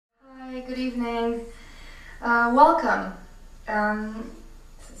Hi, good evening. Welcome.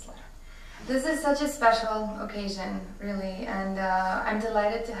 This is such a special occasion, really, and I'm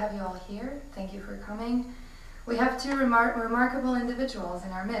delighted to have you all here. Thank you for coming. We have two remarkable individuals in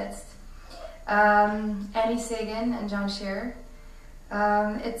our midst, Annie Segan and John Shearer.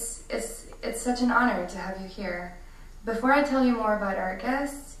 It's such an honor to have you here. Before I tell you more about our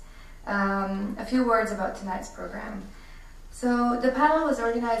guests, a few words about tonight's program. So the panel was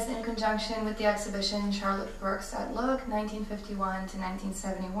organized in conjunction with the exhibition Charlotte Brooks at Look, 1951 to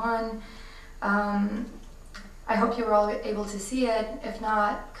 1971. I hope you were all able to see it. If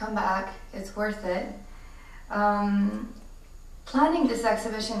not, come back, it's worth it. Planning this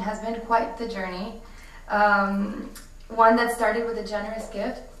exhibition has been quite the journey. One that started with a generous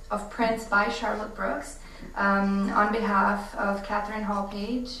gift of prints by Charlotte Brooks on behalf of Catherine Hall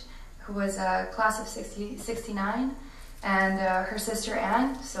Page, who was a class of 69, and her sister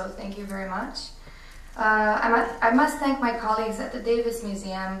Anne, so thank you very much. I must thank my colleagues at the Davis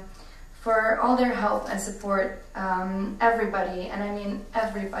Museum for all their help and support. Everybody, and I mean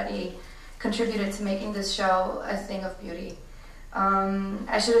everybody, contributed to making this show a thing of beauty.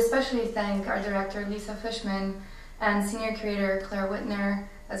 I should especially thank our director Lisa Fishman and senior curator Claire Whitner,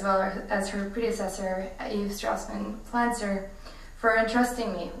 as well as her predecessor Eve Strassman-Planzer, for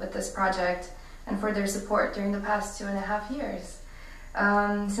entrusting me with this project and for their support during the past 2.5 years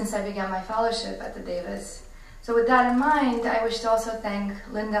since I began my fellowship at the Davis. So with that in mind, I wish to also thank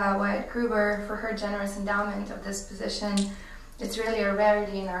Linda Wyatt Gruber for her generous endowment of this position. It's really a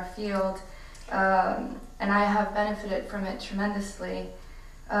rarity in our field, and I have benefited from it tremendously.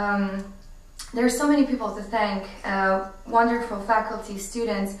 There are so many people to thank, wonderful faculty,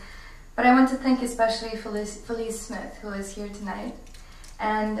 students, but I want to thank especially Felice Smith, who is here tonight.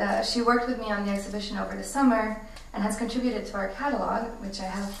 And she worked with me on the exhibition over the summer and has contributed to our catalog, which I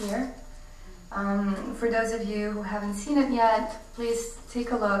have here. For those of you who haven't seen it yet, please take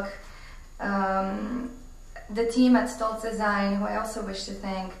a look. The team at Stoltz Design, who I also wish to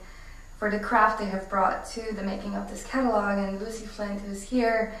thank for the craft they have brought to the making of this catalog, and Lucy Flint, who's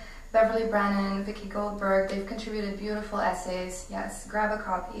here, Beverly Brennan, Vicky Goldberg, they've contributed beautiful essays. Yes, grab a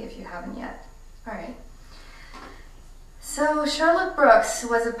copy if you haven't yet. All right. So Charlotte Brooks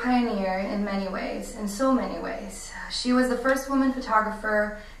was a pioneer in many ways, in so many ways. She was the first woman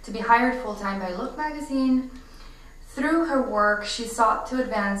photographer to be hired full-time by Look magazine. Through her work, she sought to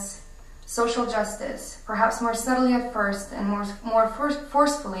advance social justice, perhaps more subtly at first and more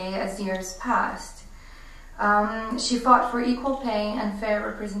forcefully as years passed. She fought for equal pay and fair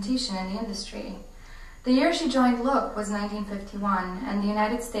representation in the industry. The year she joined Look was 1951, and the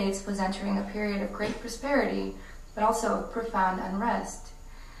United States was entering a period of great prosperity, but also of profound unrest.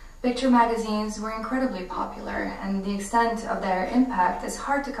 Picture magazines were incredibly popular, and the extent of their impact is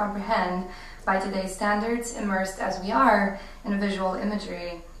hard to comprehend by today's standards, immersed as we are in visual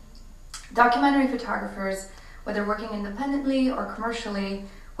imagery. Documentary photographers, whether working independently or commercially,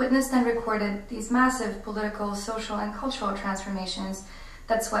 witnessed and recorded these massive political, social, and cultural transformations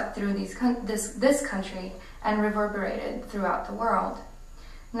that swept through this country and reverberated throughout the world.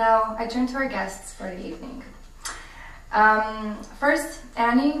 Now, I turn to our guests for the evening. First,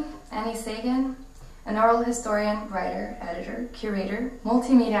 Annie Segan, an oral historian, writer, editor, curator,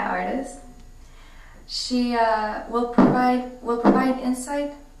 multimedia artist. She will provide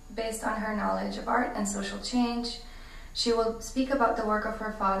insight based on her knowledge of art and social change. She will speak about the work of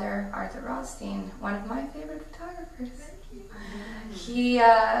her father, Arthur Rothstein, one of my favorite photographers. He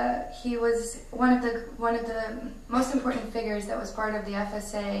was one of the most important figures that was part of the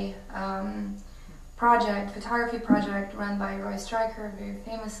FSA photography project run by Roy Stryker, very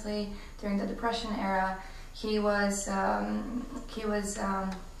famously during the Depression era. He worked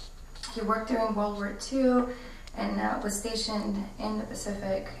during World War II and was stationed in the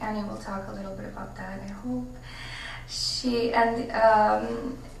Pacific. Annie will talk a little bit about that, I hope.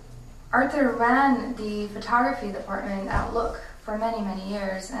 Arthur ran the photography department at Look for many, many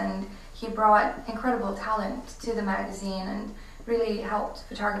years, and he brought incredible talent to the magazine and really helped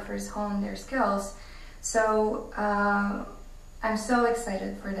photographers hone their skills. So I'm so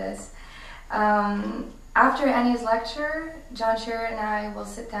excited for this. After Annie's lecture, John Shearer and I will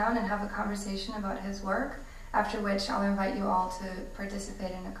sit down and have a conversation about his work, after which I'll invite you all to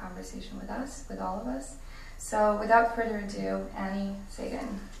participate in a conversation with us, with all of us. So without further ado, Annie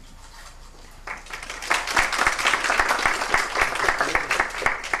Segan.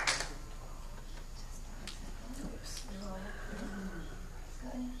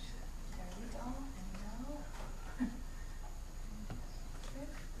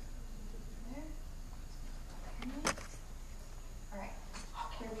 All right,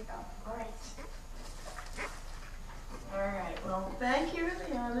 here we go. go. All right. All right. Well, thank you,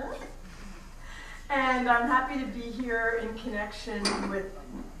 Ileana. And I'm happy to be here in connection with.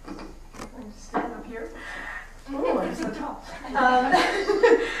 I'm stand up here. Oh, I'm so tall.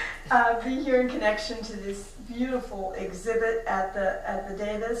 Be here in connection to this beautiful exhibit at the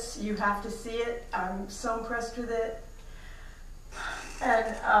Davis. You have to see it. I'm so impressed with it.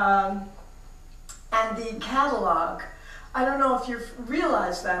 And the catalog. I don't know if you've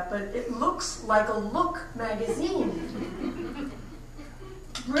realized that, but it looks like a Look magazine.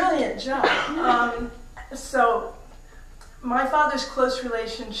 Brilliant job. So my father's close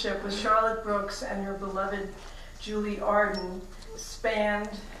relationship with Charlotte Brooks and her beloved Julie Arden spanned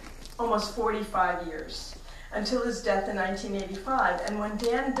almost 45 years, until his death in 1985. And when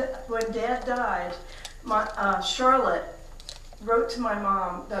Dad died, Charlotte wrote to my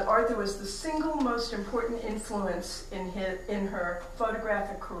mom that Arthur was the single most important influence in her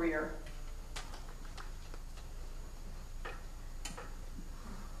photographic career.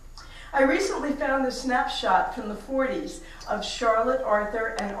 I recently found a snapshot from the 40s of Charlotte,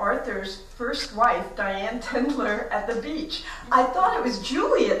 Arthur, and Arthur's first wife, Diane Tendler, at the beach. I thought it was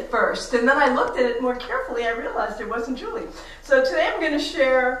Julie at first, and then I looked at it more carefully. I realized it wasn't Julie. So today I'm going to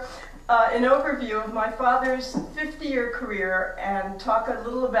share an overview of my father's 50-year career and talk a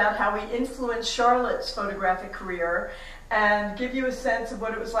little about how he influenced Charlotte's photographic career and give you a sense of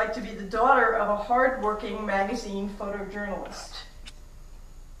what it was like to be the daughter of a hard-working magazine photojournalist.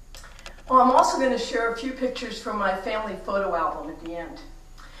 Well, I'm also going to share a few pictures from my family photo album at the end.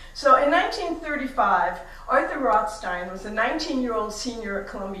 So in 1935, Arthur Rothstein was a 19-year-old senior at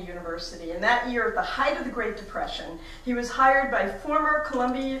Columbia University, and that year, at the height of the Great Depression, he was hired by former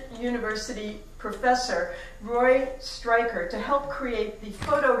Columbia University professor Roy Stryker to help create the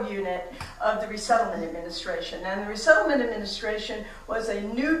photo unit of the Resettlement Administration. And the Resettlement Administration was a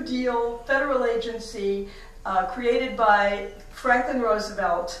New Deal federal agency created by Franklin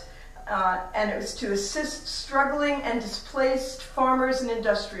Roosevelt, and it was to assist struggling and displaced farmers and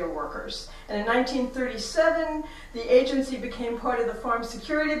industrial workers. And in 1937, the agency became part of the Farm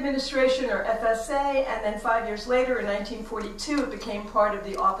Security Administration, or FSA, and then 5 years later, in 1942, it became part of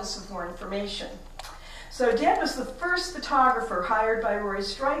the Office of War Information. So Dad was the first photographer hired by Roy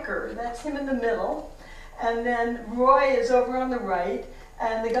Stryker. That's him in the middle. And then Roy is over on the right.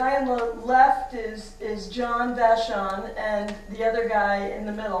 And the guy on the left is John Vachon, and the other guy in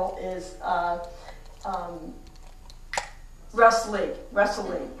the middle is Russell Lee.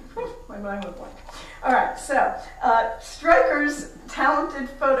 My mind went blank. All right, so Stryker's talented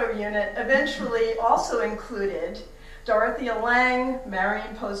photo unit eventually also included Dorothea Lange,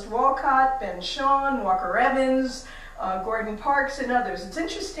 Marion Post Walcott, Ben Shawn, Walker Evans, Gordon Parks, and others. It's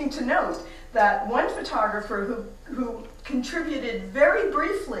interesting to note that one photographer who contributed very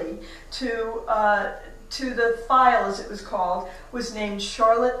briefly to the file, as it was called, was named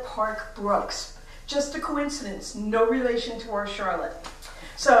Charlotte Park Brooks. Just a coincidence, no relation to our Charlotte.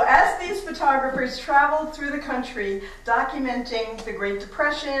 So as these photographers traveled through the country documenting the Great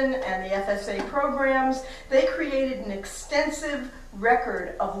Depression and the FSA programs, they created an extensive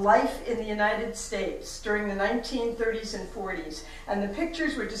record of life in the United States during the 1930s and 40s, and the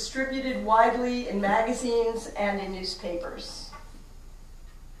pictures were distributed widely in magazines and in newspapers.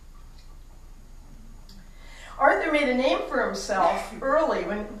 Arthur made a name for himself early,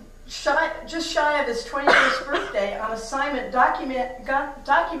 when just shy of his 21st birthday, on assignment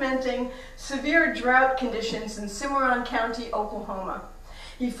documenting severe drought conditions in Cimarron County, Oklahoma.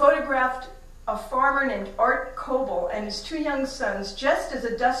 He photographed a farmer named Art Coble and his two young sons just as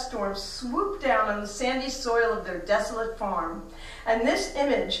a dust storm swooped down on the sandy soil of their desolate farm. And this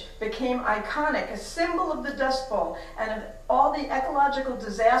image became iconic, a symbol of the Dust Bowl and of all the ecological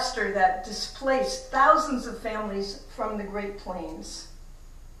disaster that displaced thousands of families from the Great Plains.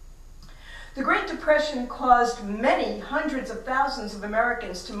 The Great Depression caused many hundreds of thousands of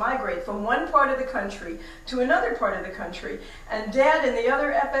Americans to migrate from one part of the country to another part of the country, and Dad and the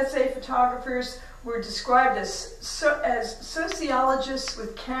other FSA photographers were described as sociologists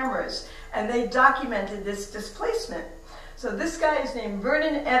with cameras, and they documented this displacement. So this guy is named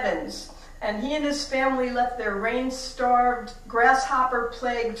Vernon Evans, and he and his family left their rain-starved,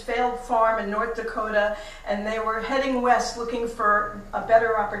 grasshopper-plagued failed farm in North Dakota, and they were heading west looking for a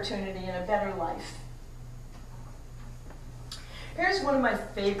better opportunity and a better life. Here's one of my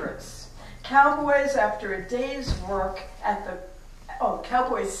favorites. Cowboys after a day's work at the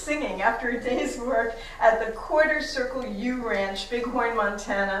cowboys singing after a day's work at the Quarter Circle U Ranch, Bighorn,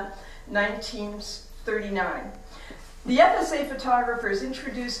 Montana, 1939. The FSA photographers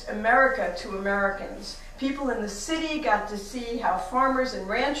introduced America to Americans. People in the city got to see how farmers and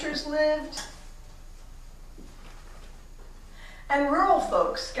ranchers lived, and rural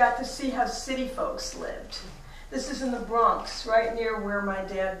folks got to see how city folks lived. This is in the Bronx, right near where my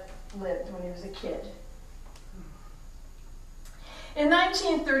dad lived when he was a kid. In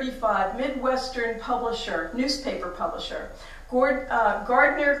 1935, Midwestern newspaper publisher,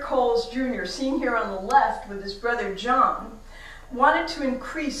 Gardner Coles Jr., seen here on the left with his brother John, wanted to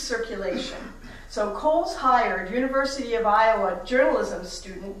increase circulation. So Coles hired University of Iowa journalism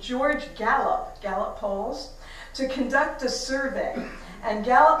student George Gallup polls, to conduct a survey. And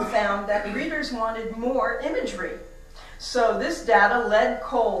Gallup found that readers wanted more imagery. So this data led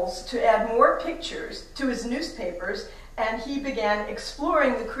Coles to add more pictures to his newspapers, and he began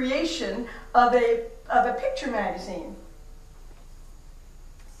exploring the creation of a picture magazine.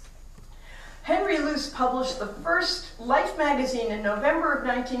 Henry Luce published the first Life magazine in November of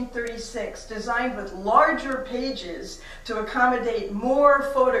 1936, designed with larger pages to accommodate more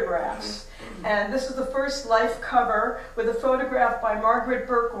photographs. And this is the first Life cover with a photograph by Margaret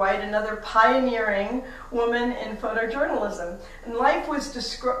Bourke-White, another pioneering woman in photojournalism. And Life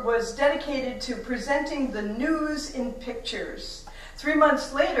was dedicated to presenting the news in pictures. 3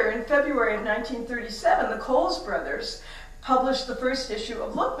 months later, in February of 1937, the Coles brothers published the first issue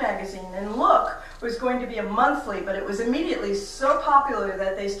of Look magazine. And Look was going to be a monthly, but it was immediately so popular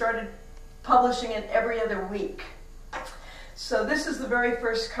that they started publishing it every other week. So this is the very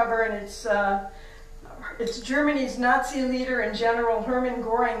first cover, and it's Germany's Nazi leader and General Hermann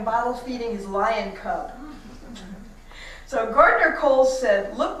Göring bottle feeding his lion cub. So Gardner Coles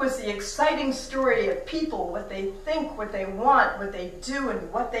said, Look was the exciting story of people, what they think, what they want, what they do,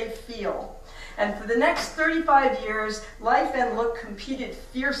 and what they feel. And for the next 35 years, Life and Look competed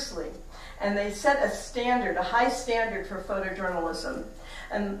fiercely, and they set a standard, a high standard for photojournalism.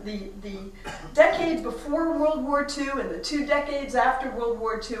 And the decade before World War II and the 2 decades after World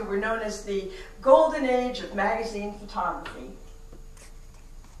War II were known as the golden age of magazine photography.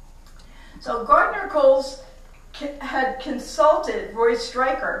 So Gardner Coles had consulted Roy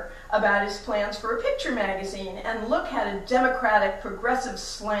Stryker about his plans for a picture magazine, and Look had a democratic, progressive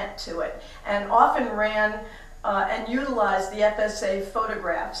slant to it, and often ran and utilized the FSA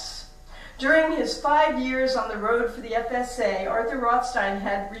photographs. During his 5 years on the road for the FSA, Arthur Rothstein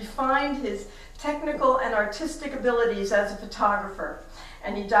had refined his technical and artistic abilities as a photographer,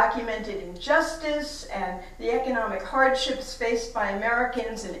 and he documented injustice and the economic hardships faced by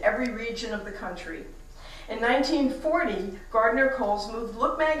Americans in every region of the country. In 1940, Gardner Coles moved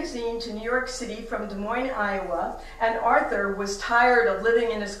Look magazine to New York City from Des Moines, Iowa, and Arthur was tired of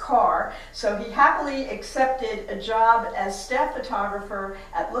living in his car, so he happily accepted a job as staff photographer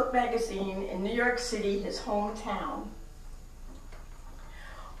at Look magazine in New York City, his hometown.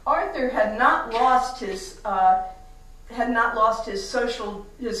 Arthur had not lost his social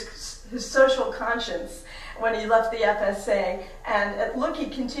conscience when he left the FSA, and at Look he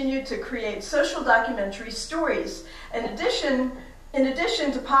continued to create social documentary stories. In addition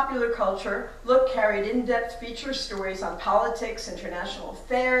to popular culture, Look carried in-depth feature stories on politics, international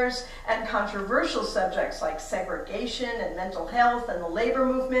affairs, and controversial subjects like segregation and mental health and the labor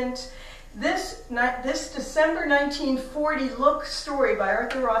movement. This December 1940 Look story by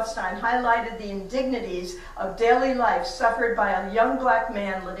Arthur Rothstein highlighted the indignities of daily life suffered by a young black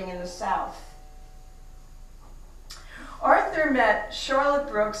man living in the South. Arthur met Charlotte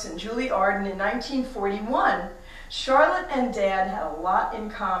Brooks and Julie Arden in 1941. Charlotte and Dad had a lot in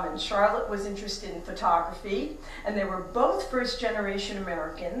common. Charlotte was interested in photography, and they were both first-generation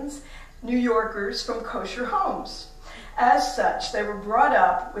Americans, New Yorkers from kosher homes. As such, they were brought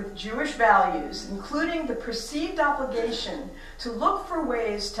up with Jewish values, including the perceived obligation to look for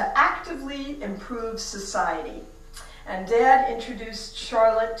ways to actively improve society. And Dad introduced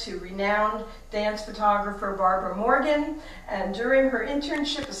Charlotte to renowned dance photographer Barbara Morgan, and during her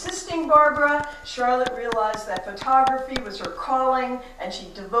internship assisting Barbara, Charlotte realized that photography was her calling, and she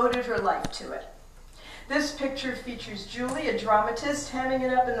devoted her life to it. This picture features Julie, a dramatist, hamming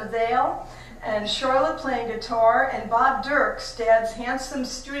it up in the veil, and Charlotte playing guitar, and Bob Dirks, Dad's handsome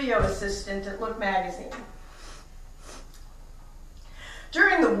studio assistant at Look magazine.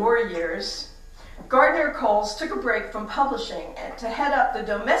 During the war years, Gardner Coles took a break from publishing to head up the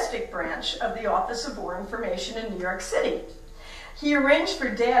domestic branch of the Office of War Information in New York City. He arranged for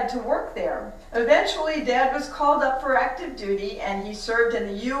Dad to work there. Eventually, Dad was called up for active duty, and he served in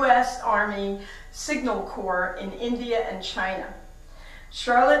the U.S. Army Signal Corps in India and China.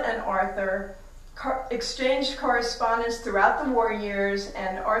 Charlotte and Arthur exchanged correspondence throughout the war years,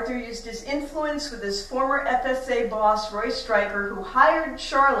 and Arthur used his influence with his former FSA boss, Roy Stryker, who hired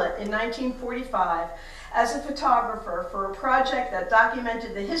Charlotte in 1945 as a photographer for a project that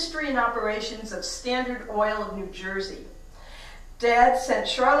documented the history and operations of Standard Oil of New Jersey. Dad sent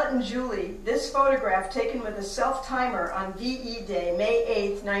Charlotte and Julie this photograph taken with a self-timer on VE Day, May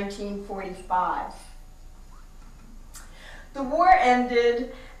 8, 1945. The war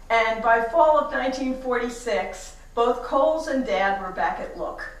ended, and by fall of 1946, both Coles and Dad were back at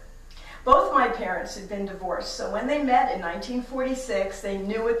Look. Both my parents had been divorced, so when they met in 1946, they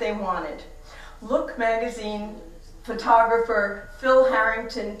knew what they wanted. Look magazine photographer Phil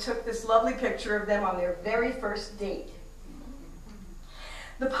Harrington took this lovely picture of them on their very first date.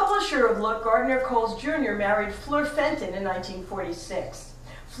 The publisher of Look, Gardner Coles Jr., married Fleur Fenton in 1946.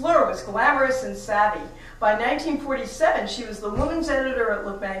 Fleur was glamorous and savvy. By 1947, she was the woman's editor at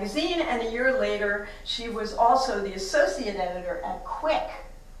Look magazine, and a year later, she was also the associate editor at Quick.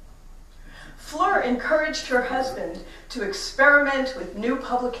 Fleur encouraged her husband to experiment with new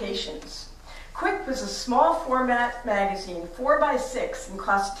publications. Quick was a small format magazine, 4x6, and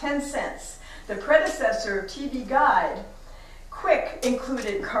cost 10 cents. The predecessor of TV Guide, Quick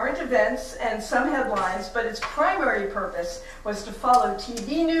included current events and some headlines, but its primary purpose was to follow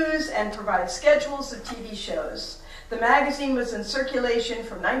TV news and provide schedules of TV shows. The magazine was in circulation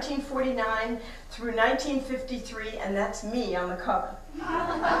from 1949 through 1953, and that's me on the cover.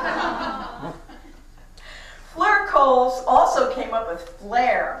 Fleur Coles also came up with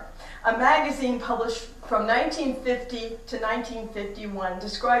Flair, a magazine published from 1950 to 1951,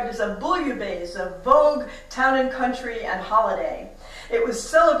 described as a bouillabaisse of Vogue, Town and Country, and Holiday. It was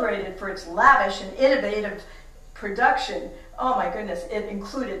celebrated for its lavish and innovative production. Oh my goodness, it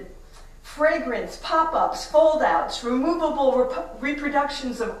included fragrance, pop-ups, fold-outs, removable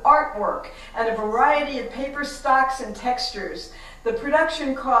reproductions of artwork, and a variety of paper stocks and textures. The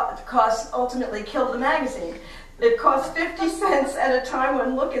production costs ultimately killed the magazine. It cost 50 cents at a time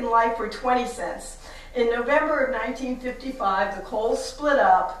when Look and Life were 20 cents. In November of 1955, the Coles split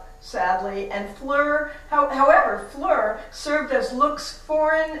up, sadly, and however, Fleur served as Look's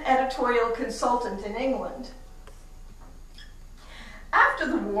foreign editorial consultant in England. After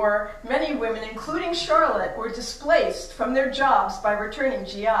the war, many women, including Charlotte, were displaced from their jobs by returning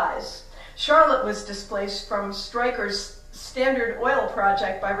GIs. Charlotte was displaced from Stryker's Standard Oil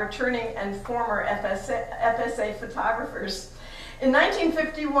project by returning and former FSA photographers. In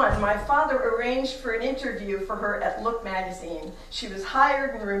 1951, my father arranged for an interview for her at Look magazine. She was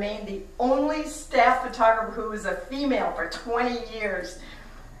hired and remained the only staff photographer who was a female for 20 years.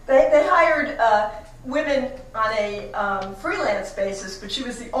 They hired women on a freelance basis, but she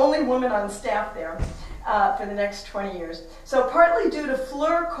was the only woman on staff there for the next 20 years. So partly due to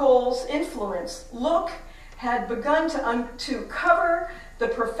Fleur Coles' influence, Look had begun to cover the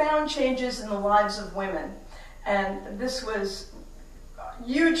profound changes in the lives of women. And this was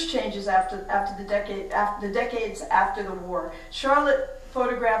huge changes after the decades after the war. Charlotte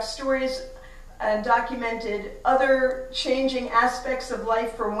photographed stories and documented other changing aspects of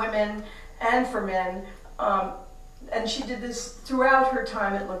life for women and for men. And she did this throughout her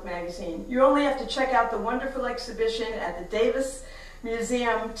time at Look magazine. You only have to check out the wonderful exhibition at the Davis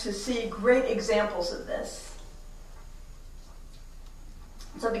Museum to see great examples of this.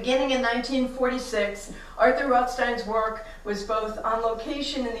 So beginning in 1946, Arthur Rothstein's work was both on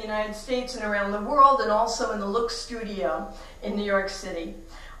location in the United States and around the world, and also in the Look studio in New York City.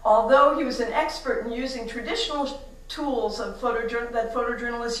 Although he was an expert in using traditional tools that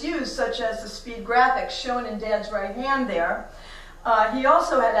photojournalists use, such as the speed graphics shown in Dad's right hand there, he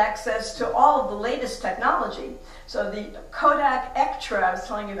also had access to all of the latest technology. So the Kodak Ektra, I was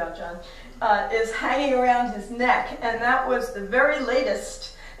telling you about, John, is hanging around his neck, and that was the very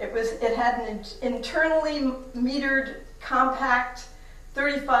latest. It had an internally metered, compact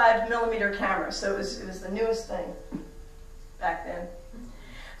 35 millimeter camera, so it was the newest thing back then.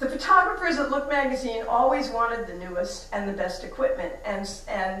 The photographers at Look magazine always wanted the newest and the best equipment,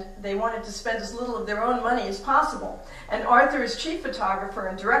 and they wanted to spend as little of their own money as possible. And Arthur, as chief photographer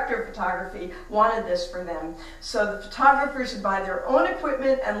and director of photography, wanted this for them. So the photographers would buy their own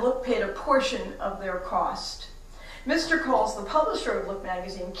equipment, and Look paid a portion of their cost. Mr. Coles, the publisher of Look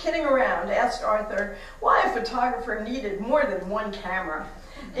magazine, kidding around, asked Arthur why a photographer needed more than one camera.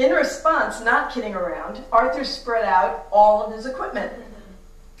 In response, not kidding around, Arthur spread out all of his equipment.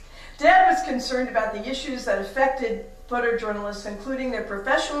 Dad was concerned about the issues that affected photojournalists, including their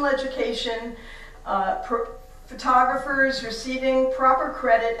professional education, photographers receiving proper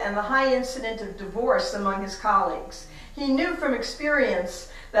credit, and the high incidence of divorce among his colleagues. He knew from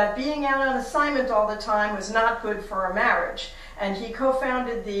experience that being out on assignment all the time was not good for a marriage, and he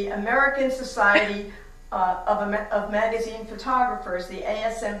co-founded the American Society of Magazine Photographers, the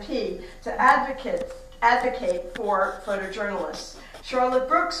ASMP, to advocate for photojournalists. Charlotte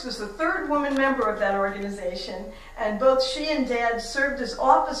Brooks was the third woman member of that organization, and both she and Dad served as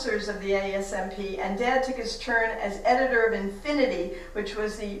officers of the ASMP, and Dad took his turn as editor of Infinity, which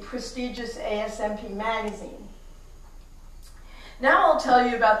was the prestigious ASMP magazine. Now I'll tell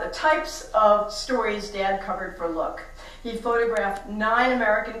you about the types of stories Dad covered for Look. He photographed 9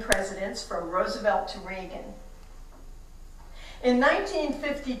 American presidents, from Roosevelt to Reagan. In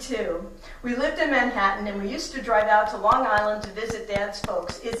 1952, we lived in Manhattan, and we used to drive out to Long Island to visit Dad's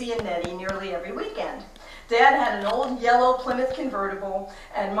folks, Izzy and Nettie, nearly every weekend. Dad had an old yellow Plymouth convertible,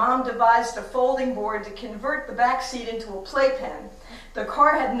 and Mom devised a folding board to convert the back seat into a playpen. The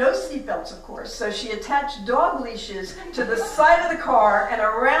car had no seatbelts, of course, so she attached dog leashes to the side of the car and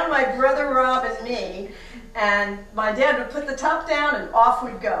around my brother Rob and me, and my dad would put the top down and off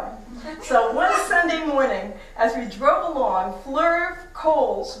we'd go. So one Sunday morning, as we drove along, Fleur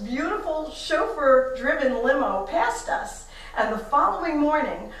Cole's beautiful chauffeur-driven limo passed us, and the following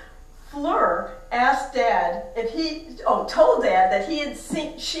morning, Fleur asked Dad told Dad that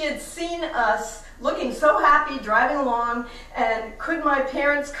she had seen us looking so happy driving along, and could my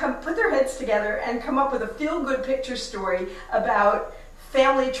parents put their heads together and come up with a feel-good picture story about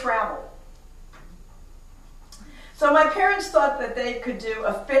family travel. So my parents thought that they could do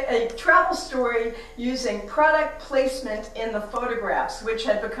a travel story using product placement in the photographs, which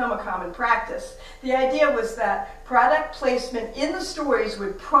had become a common practice. The idea was that product placement in the stories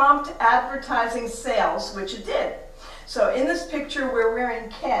would prompt advertising sales, which it did. So in this picture, we're wearing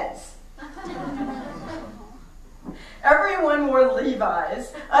Keds. Everyone wore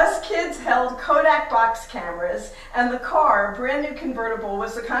Levi's. Us kids held Kodak box cameras, and the car, a brand new convertible,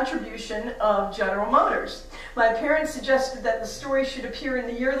 was the contribution of General Motors. My parents suggested that the story should appear in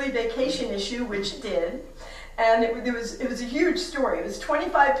the yearly vacation issue, which it did, and it was a huge story. It was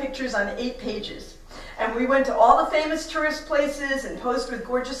 25 pictures on 8 pages. And we went to all the famous tourist places and posed with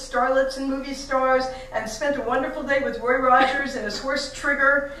gorgeous starlets and movie stars and spent a wonderful day with Roy Rogers and his horse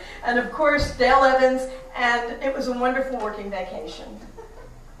Trigger and, of course, Dale Evans, and it was a wonderful working vacation.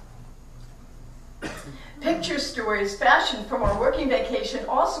 Picture stories fashioned from our working vacation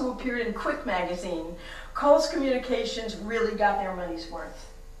also appeared in Quick magazine. Cole's Communications really got their money's worth.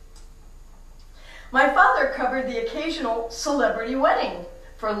 My father covered the occasional celebrity wedding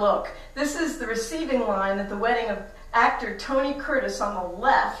for Look. This is the receiving line at the wedding of actor Tony Curtis on the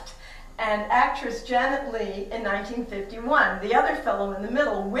left and actress Janet Leigh in 1951. The other fellow in the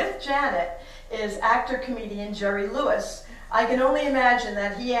middle with Janet is actor-comedian Jerry Lewis. I can only imagine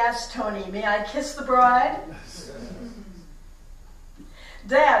that he asked Tony, "May I kiss the bride?"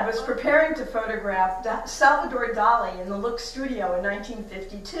 Dad was preparing to photograph Salvador Dali in the Look studio in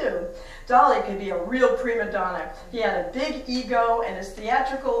 1952. Dali could be a real prima donna. He had a big ego, and his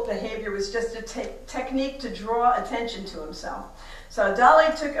theatrical behavior was just a technique to draw attention to himself. So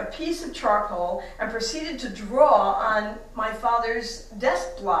Dali took a piece of charcoal and proceeded to draw on my father's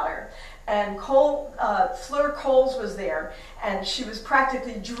desk blotter. And Fleur Coles was there, and she was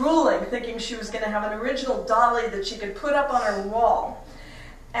practically drooling, thinking she was going to have an original Dali that she could put up on her wall.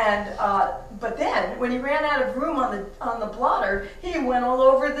 And but then, when he ran out of room on the blotter, he went all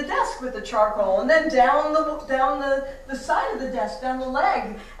over the desk with the charcoal, and then down the side of the desk, down the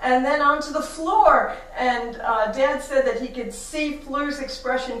leg, and then onto the floor. And Dad said that he could see Fleur's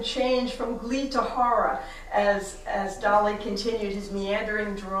expression change from glee to horror as Dali continued his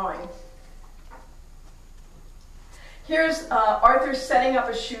meandering drawing. Here's Arthur setting up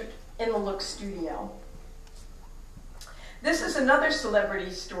a shoot in the Look studio. This is another celebrity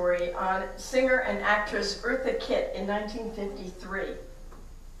story on singer and actress Eartha Kitt in 1953.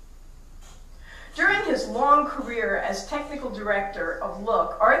 During his long career as technical director of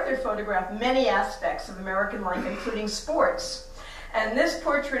Look, Arthur photographed many aspects of American life, including sports. And this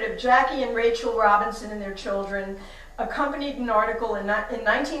portrait of Jackie and Rachel Robinson and their children accompanied an article in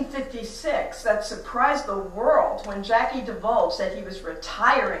 1956 that surprised the world when Jackie divulged that he was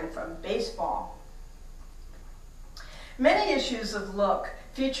retiring from baseball. Many issues of Look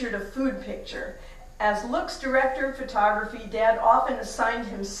featured a food picture. As Look's director of photography, Dad often assigned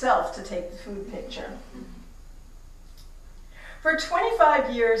himself to take the food picture. For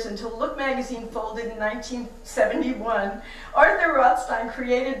 25 years, until Look magazine folded in 1971, Arthur Rothstein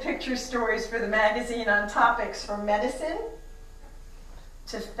created picture stories for the magazine on topics from medicine,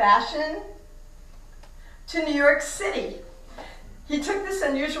 to fashion, to New York City. He took this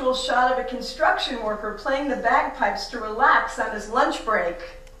unusual shot of a construction worker playing the bagpipes to relax on his lunch break.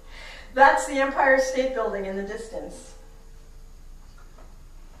 That's the Empire State Building in the distance.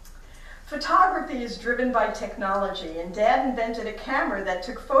 Photography is driven by technology, and Dad invented a camera that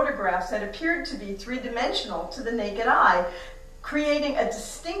took photographs that appeared to be three-dimensional to the naked eye, creating a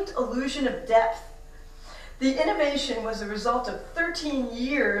distinct illusion of depth. The innovation was a result of 13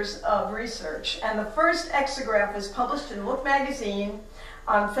 years of research, and the first exograph was published in Look magazine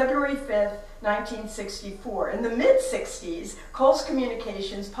on February 5th, 1964. In the mid-60s, Kohl's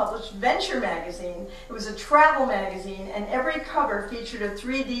Communications published Venture magazine. It was a travel magazine, and every cover featured a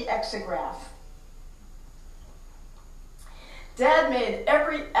 3D exograph. Dad made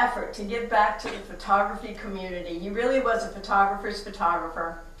every effort to give back to the photography community. He really was a photographer's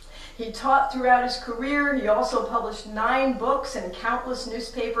photographer. He taught throughout his career. He also published 9 books and countless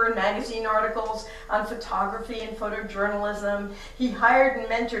newspaper and magazine articles on photography and photojournalism. He hired and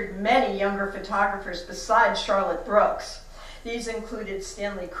mentored many younger photographers besides Charlotte Brooks. These included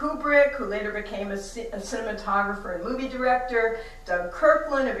Stanley Kubrick, who later became a cinematographer and movie director, Doug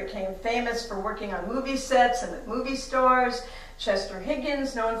Kirkland, who became famous for working on movie sets and with movie stars, Chester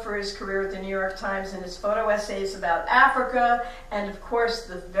Higgins, known for his career at the New York Times and his photo essays about Africa, and of course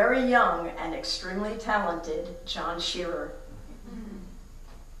the very young and extremely talented John Shearer.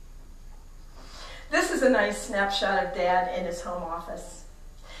 This is a nice snapshot of Dad in his home office.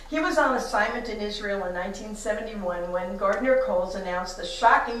 He was on assignment in Israel in 1971 when Gardner Coles announced the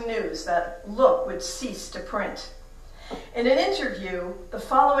shocking news that Look would cease to print. In an interview the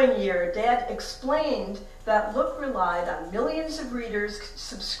following year, Dad explained that Look relied on millions of readers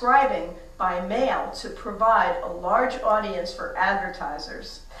subscribing by mail to provide a large audience for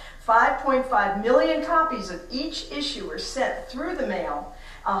advertisers. 5.5 million copies of each issue were sent through the mail.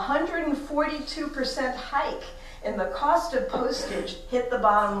 142% hike in the cost of postage hit the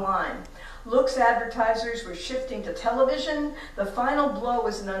bottom line. Look's advertisers were shifting to television. The final blow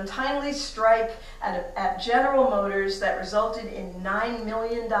was an untimely strike at General Motors that resulted in $9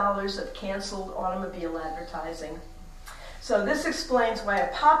 million of canceled automobile advertising. So this explains why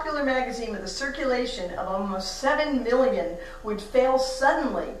a popular magazine with a circulation of almost 7 million would fail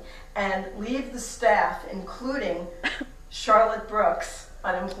suddenly and leave the staff, including Charlotte Brooks,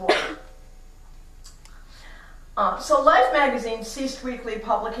 unemployed. So Life magazine ceased weekly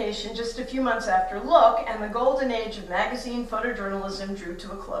publication just a few months after Look, and the golden age of magazine photojournalism drew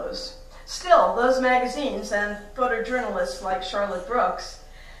to a close. Still, those magazines and photojournalists like Charlotte Brooks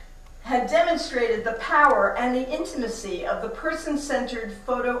had demonstrated the power and the intimacy of the person-centered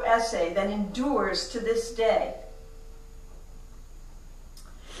photo essay that endures to this day.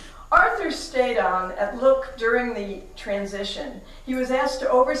 Arthur stayed on at Look during the transition. He was asked to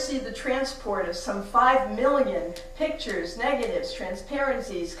oversee the transport of some 5 million pictures, negatives,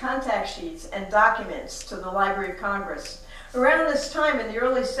 transparencies, contact sheets, and documents to the Library of Congress. Around this time, in the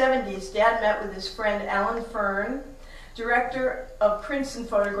early 70s, Dad met with his friend Alan Fern, director of prints and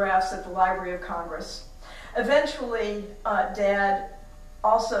photographs at the Library of Congress. Eventually, Dad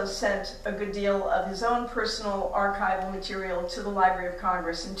also sent a good deal of his own personal archival material to the Library of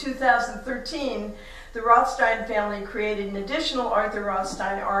Congress. In 2013, the Rothstein family created an additional Arthur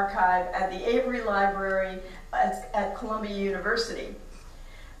Rothstein archive at the Avery Library at Columbia University,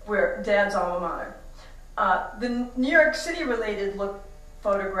 where Dad's alma mater. The New York City-related Look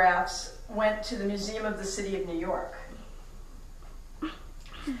photographs went to the Museum of the City of New York.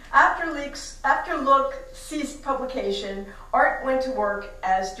 After Look ceased publication, Art went to work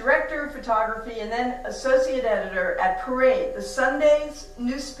as director of photography and then associate editor at Parade, the Sunday's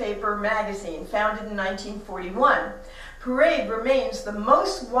newspaper magazine, founded in 1941. Parade remains the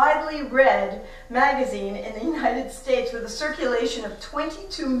most widely read magazine in the United States, with a circulation of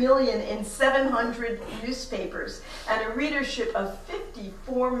 22,700,000 newspapers and a readership of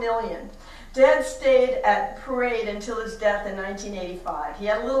 54 million. Dad stayed at Parade until his death in 1985. He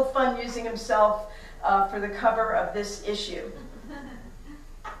had a little fun using himself for the cover of this issue.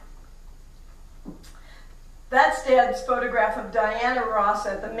 That's Dad's photograph of Diana Ross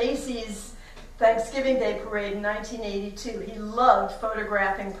at the Macy's Thanksgiving Day Parade in 1982. He loved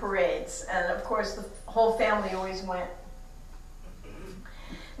photographing parades, and of course the whole family always went.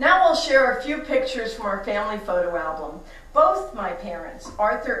 Now we'll share a few pictures from our family photo album. Both my parents,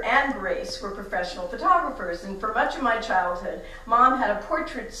 Arthur and Grace, were professional photographers, and for much of my childhood, Mom had a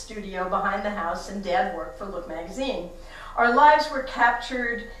portrait studio behind the house and Dad worked for Look magazine. Our lives were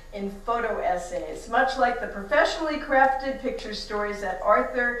captured in photo essays, much like the professionally crafted picture stories that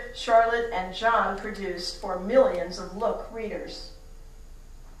Arthur, Charlotte, and John produced for millions of Look readers.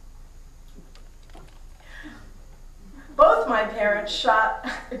 Both my parents shot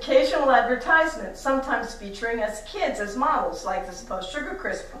occasional advertisements, sometimes featuring us kids as models, like this Post Sugar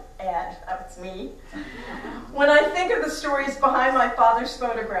Crisp ad. That's me. When I think of the stories behind my father's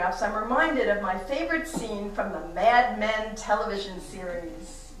photographs, I'm reminded of my favorite scene from the Mad Men television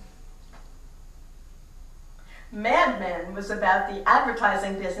series. Mad Men was about the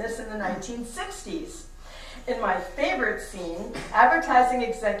advertising business in the 1960s. In my favorite scene, advertising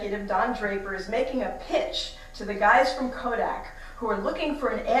executive Don Draper is making a pitch to the guys from Kodak who are looking for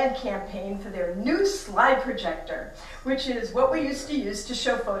an ad campaign for their new slide projector, which is what we used to use to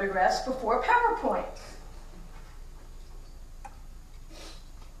show photographs before PowerPoint.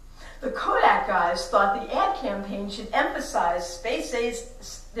 The Kodak guys thought the ad campaign should emphasize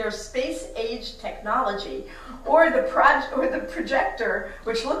their space-age technology, or the projector,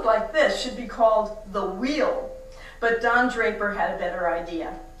 which looked like this, should be called the wheel. But Don Draper had a better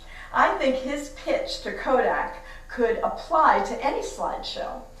idea. I think his pitch to Kodak could apply to any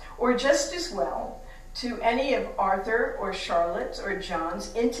slideshow, or just as well to any of Arthur or Charlotte's or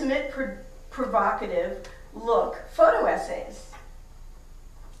John's intimate, provocative look photo essays.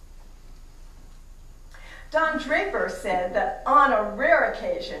 Don Draper said that on rare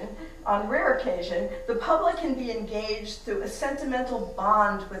occasion, the public can be engaged through a sentimental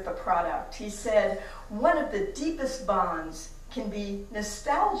bond with the product. He said, one of the deepest bonds can be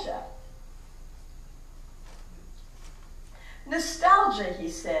nostalgia. Nostalgia, he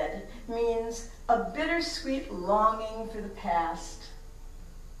said, means a bittersweet longing for the past.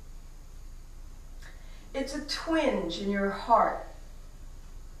 It's a twinge in your heart,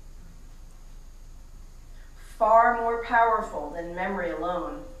 far more powerful than memory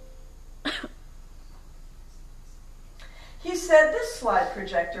alone. He said this slide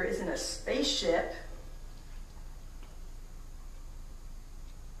projector isn't a spaceship.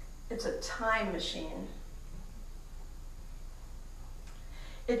 It's a time machine.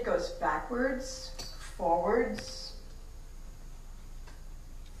 It goes backwards, forwards.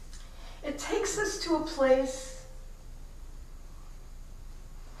 It takes us to a place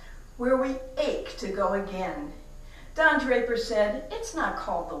where we ache to go again. Don Draper said, it's not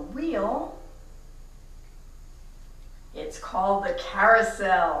called the wheel. It's called the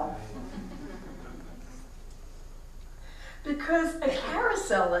carousel. Because a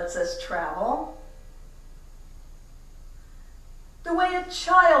carousel lets us travel the way a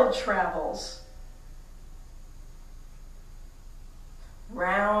child travels.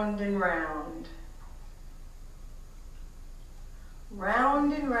 Round and round.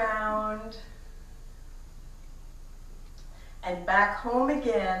 Round and round. And back home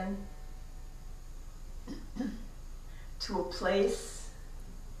again to a place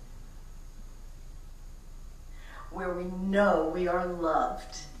where we know we are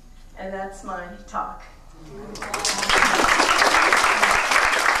loved. And that's my talk.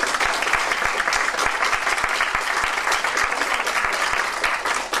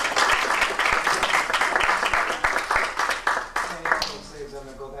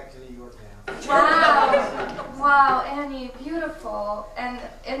 Wow, Annie, beautiful. And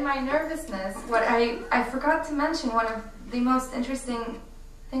in my nervousness, what I forgot to mention one of the most interesting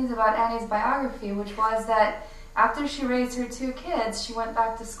things about Annie's biography, which was that after she raised her 2 kids, she went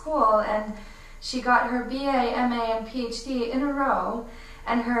back to school and she got her BA, MA, and PhD in a row.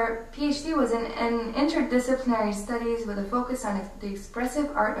 And her PhD was in interdisciplinary studies with a focus on the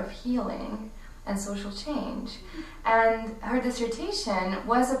expressive art of healing and social change. And her dissertation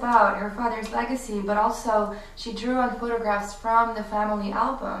was about her father's legacy, but also she drew on photographs from the family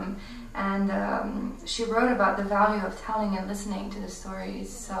album, and she wrote about the value of telling and listening to the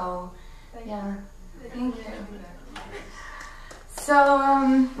stories. So, yeah, thank you. So,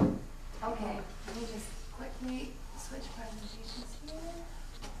 okay, let me just quickly switch presentations here.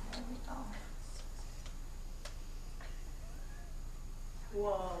 There we go.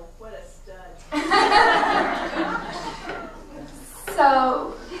 Whoa, what a stud.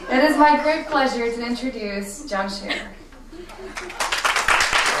 So, it is my great pleasure to introduce John Shearer.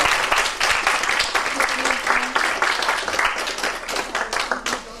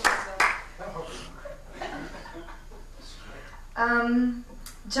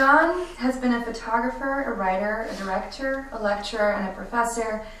 John has been a photographer, a writer, a director, a lecturer, and a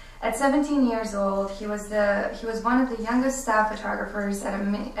professor. At 17 years old, he was one of the youngest staff photographers at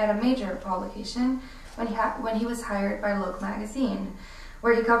a major publication when he was hired by Look magazine,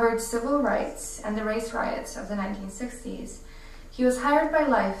 where he covered civil rights and the race riots of the 1960s. He was hired by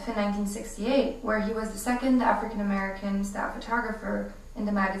Life in 1968, where he was the second African-American staff photographer in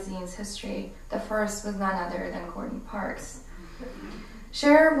the magazine's history. The first was none other than Gordon Parks.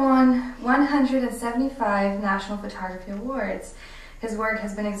 Shearer won 175 National Photography Awards. His work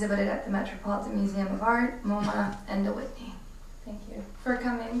has been exhibited at the Metropolitan Museum of Art, MoMA, and the Whitney. Thank you for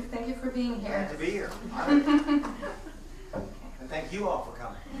coming. Thank you for being here. Glad to be here. And thank you all for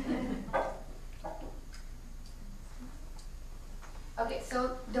coming. Okay,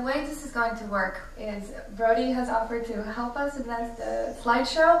 so the way this is going to work is Brody has offered to help us advance the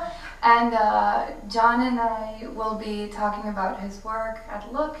slideshow, and John and I will be talking about his work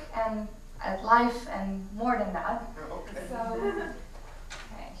at Look and at Life and more than that. Okay. So,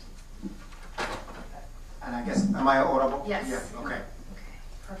 okay. And I guess, am I audible? Yes. Yeah, okay. Okay,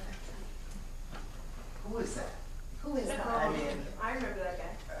 perfect. Who is that? Who is that? I mean, I remember that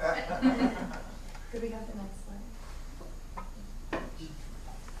guy. Could we have the next slide?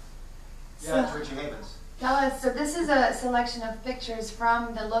 yeah, it's Richie Havens. Tell us, so this is a selection of pictures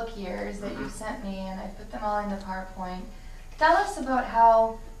from the Look years that you sent me, and I put them all in the PowerPoint. Tell us about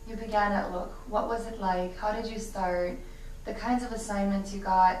how you began at Look. What was it like? How did you start? The kinds of assignments you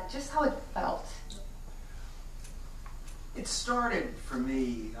got, just how it felt. It started for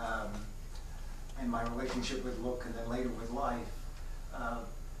me in my relationship with Look and then later with Life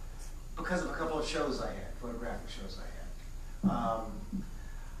because of a couple of shows I had, photographic shows I had.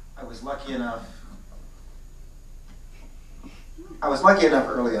 I was lucky enough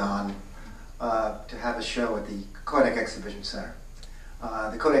early on to have a show at the Kodak Exhibition Center.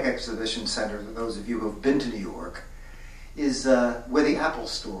 The Kodak Exhibition Center, for those of you who have been to New York, is where the Apple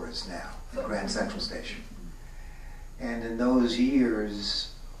store is now, at Grand Central Station. And in those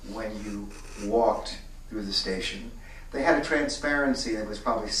years, when you walked through the station, they had a transparency that was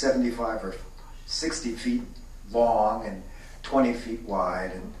probably 75 or 60 feet long and 20 feet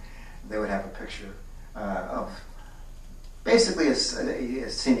wide, and they would have a picture of basically a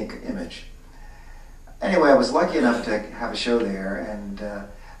scenic image. Anyway, I was lucky enough to have a show there, and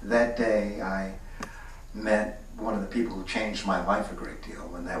that day I met one of the people who changed my life a great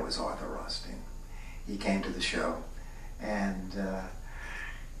deal, and that was Arthur Rothstein. He came to the show, and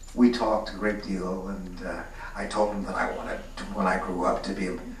we talked a great deal, and I told him that I wanted, when I grew up, to be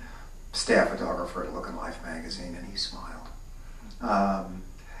a staff photographer at Look and Life magazine, and he smiled.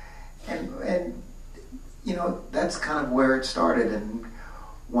 And you know, that's kind of where it started. And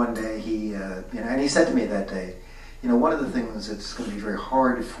one day he, and he said to me that day, you know, one of the things that's going to be very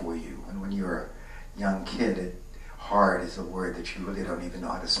hard for you, and when you're a young kid, hard is a word that you really don't even know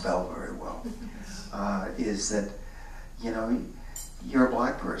how to spell very well, is that, you know, you're a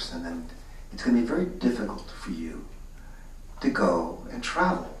black person, and it's going to be very difficult for you to go and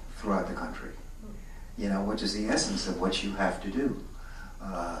travel throughout the country, you know, which is the essence of what you have to do.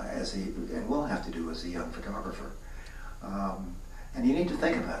 And will have to do as a young photographer. And you need to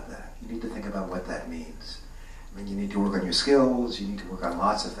think about that. You need to think about what that means. I mean, you need to work on your skills, you need to work on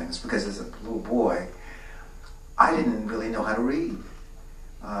lots of things, because as a little boy, I didn't really know how to read.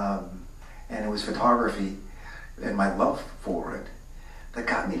 And it was photography and my love for it that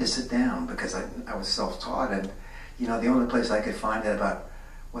got me to sit down, because I was self-taught, and you know, the only place I could find out about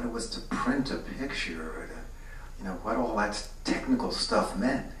what it was to print a picture, or to, you know, what all that technical stuff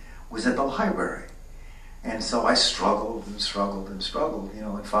meant, was at the library. And so I struggled and struggled and struggled, you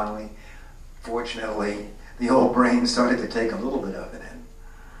know, and finally, fortunately, the old brain started to take a little bit of it in.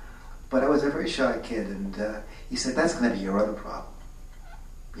 But I was a very shy kid, and he said, that's going to be your other problem.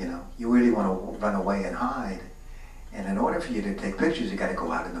 You know, you really want to run away and hide. And in order for you to take pictures, you got to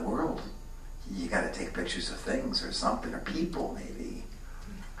go out in the world. You got to take pictures of things or something, or people maybe.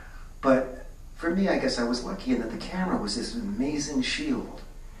 But for me, I guess I was lucky in that the camera was this amazing shield.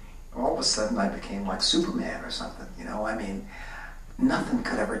 All of a sudden, I became like Superman or something, you know? I mean, nothing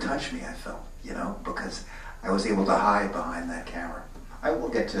could ever touch me, I felt, you know, because I was able to hide behind that camera. I will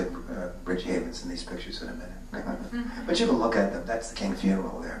get to Rich Havens in these pictures in a minute. But you can look at them. That's the King's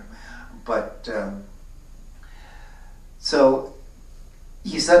funeral there. But, so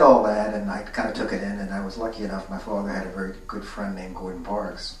he said all that, and I kind of took it in, and I was lucky enough. My father had a very good friend named Gordon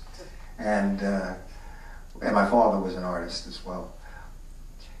Parks, and my father was an artist as well.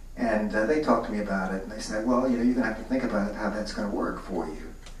 And they talked to me about it, and they said, well, you know, you're going to have to think about how that's going to work for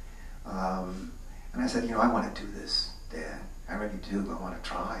you. And I said, you know, I want to do this, Dad. I really do. I want to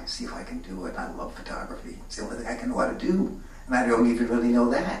try, see if I can do it. I love photography. It's the only thing I can know how to do. And I don't even really know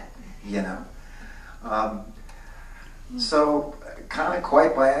that, you know. So kind of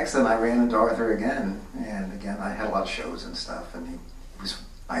quite by accident, I ran into Arthur again. And again, I had a lot of shows and stuff, and he was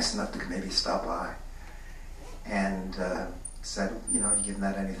nice enough to maybe stop by. And said, you know, have you given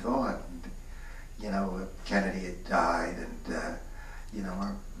that any thought? And, you know, Kennedy had died, and, you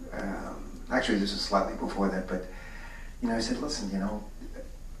know, actually this was slightly before that, but he said, listen,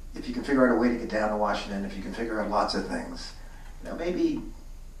 if you can figure out a way to get down to Washington, if you can figure out lots of things, maybe,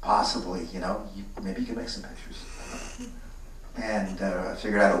 possibly, maybe you can make some pictures. And I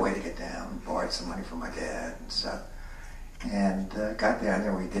figured out a way to get down, borrowed some money from my dad and stuff, and got down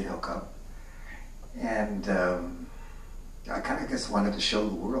there. We did hook up, and I kind of guess wanted to show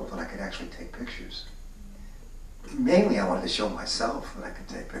the world that I could actually take pictures. Mainly, I wanted to show myself that I could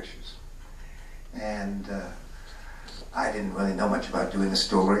take pictures, and I didn't really know much about doing a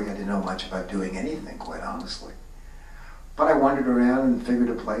story. I didn't know much about doing anything, quite honestly. But I wandered around and figured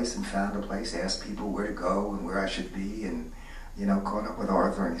a place and found a place, asked people where to go and where I should be, and caught up with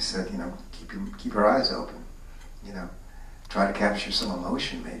Arthur, and he said, keep your eyes open, try to capture some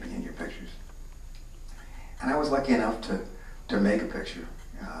emotion maybe in your pictures. And I was lucky enough to make a picture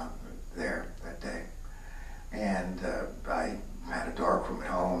there that day. And I had a dark room at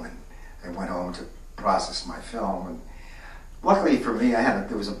home, and I went home to process my film. And luckily for me,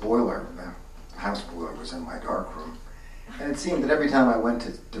 there was a boiler. The house boiler was in my dark room. And it seemed that every time I went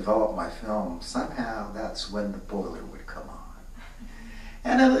to develop my film, somehow that's when the boiler would come on.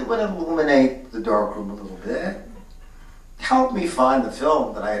 And it would illuminate the dark room a little bit, help me find the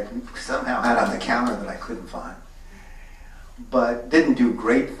film that I had somehow had on the counter that I couldn't find, but didn't do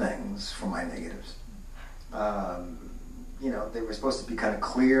great things for my negatives. They were supposed to be kind of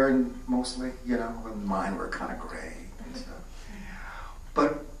clear and mostly, and mine were kind of gray and stuff.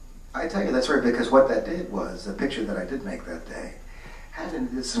 But I tell you that's right, because what that did was, the picture that I did make that day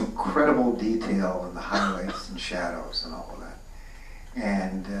had this incredible detail in the highlights and shadows and all of that.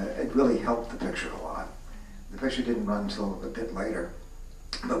 And it really helped the picture a lot. The picture didn't run until a bit later,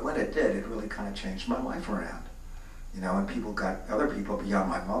 but when it did, it really kind of changed my life around. And other people beyond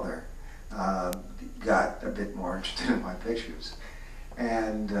my mother got a bit more interested in my pictures.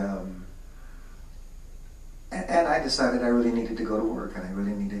 And I decided I really needed to go to work, and I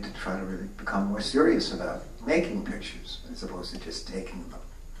really needed to try to really become more serious about making pictures as opposed to just taking them,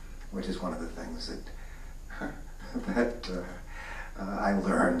 which is one of the things that I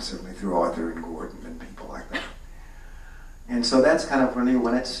learned certainly through Arthur and Gordon and people like that. And so that's kind of really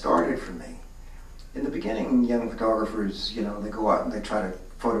when it started for me. In the beginning, young photographers, they go out and they try to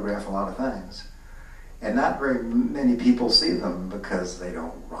photograph a lot of things. And not very many people see them because they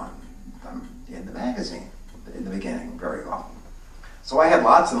don't run them in the magazine in the beginning very often. So I had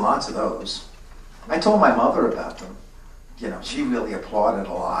lots and lots of those. I told my mother about them. She really applauded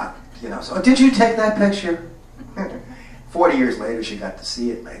a lot. So, did you take that picture? 40 years later, she got to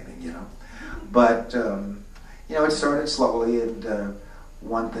see it maybe, But, it started slowly, and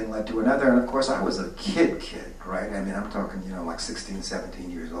one thing led to another. And of course, I was a kid, right? I mean, I'm talking, like 16,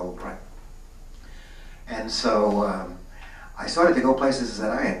 17 years old, right? And so I started to go places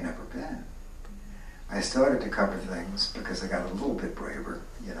that I had never been. I started to cover things because I got a little bit braver,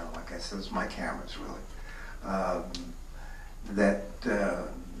 I guess it was my cameras really, that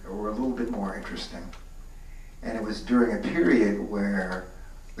were a little bit more interesting. And it was during a period where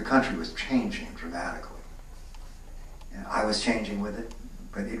the country was changing dramatically. And I was changing with it,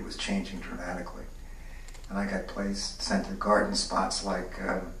 but it was changing dramatically. And I got sent to garden spots like,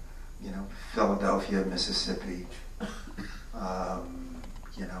 Philadelphia, Mississippi. I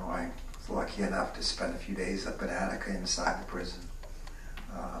was lucky enough to spend a few days up in Attica inside the prison.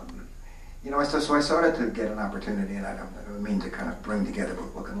 So I started to get an opportunity, and I don't mean to kind of bring together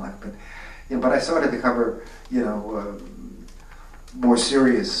book and life, but I started to cover, more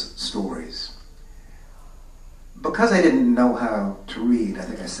serious stories. Because I didn't know how to read, I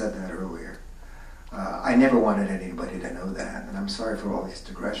think I said that earlier, I never wanted anybody to know that, and I'm sorry for all these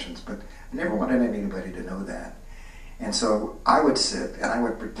digressions, but I never wanted anybody to know that. And so I would sit and I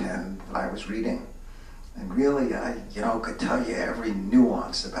would pretend that I was reading. And really, I could tell you every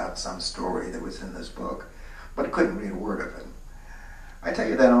nuance about some story that was in this book, but I couldn't read a word of it. I tell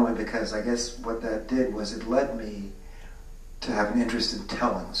you that only because I guess what that did was it led me to have an interest in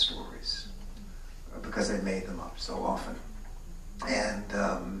telling stories, because I made them up so often. And,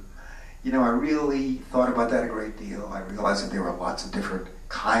 I really thought about that a great deal. I realized that there were lots of different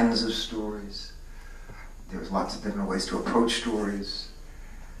kinds of stories. There was lots of different ways to approach stories.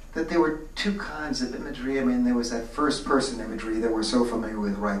 That there were two kinds of imagery. I mean, there was that first-person imagery that we're so familiar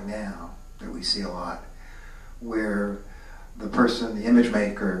with right now, that we see a lot, where the person, the image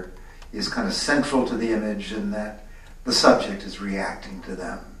maker, is kind of central to the image, and that the subject is reacting to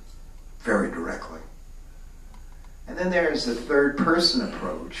them very directly. And then there's a third-person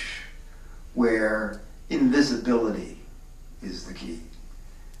approach, where invisibility is the key,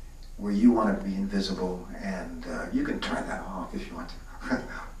 where you want to be invisible, and you can turn that off if you want to.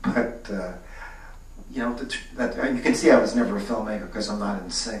 But you know, that you can see I was never a filmmaker because I'm not in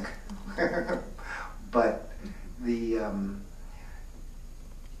sync. But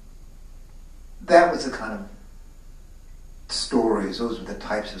that was the kind of stories, those were the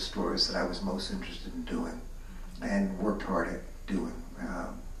types of stories that I was most interested in doing and worked hard at doing.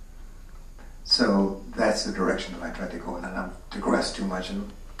 So that's the direction that I tried to go in, and I've digressed too much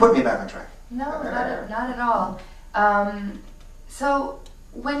and put me back on track. No, not at all. So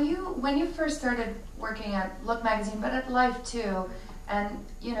when you first started working at Look magazine, but at Life too, and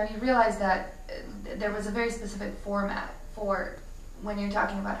you realized that there was a very specific format for when you're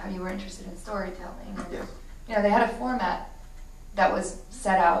talking about how you were interested in storytelling. Yeah. They had a format that was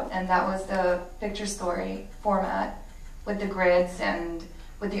set out, and that was the picture story format with the grids and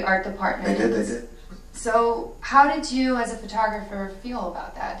with the art department. They did. So how did you, as a photographer, feel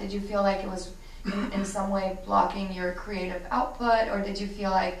about that? Did you feel like it was in some way blocking your creative output, or did you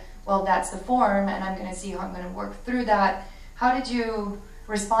feel like, well, that's the form and I'm going to see how I'm going to work through that? How did you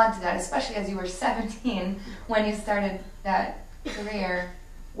respond to that, especially as you were 17 when you started that career?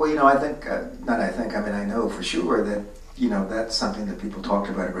 Well, I think, I know for sure that, that's something that people talked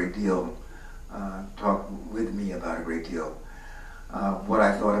about a great deal, talked with me about a great deal. What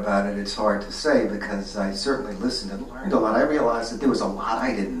I thought about it, it's hard to say because I certainly listened and learned a lot. I realized that there was a lot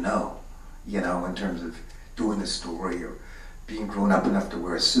I didn't know, in terms of doing a story or being grown up enough to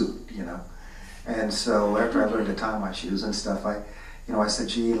wear a suit, And so after I learned to tie my shoes and stuff, I said,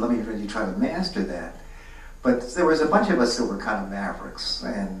 gee, let me really try to master that. But there was a bunch of us that were kind of mavericks,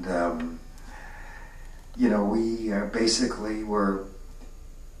 and we basically were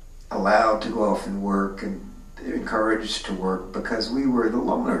allowed to go off and work and encouraged to work because we were the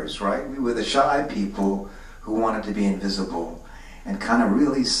loners, right? We were the shy people who wanted to be invisible and kind of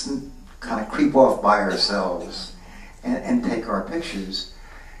really creep off by ourselves and take our pictures.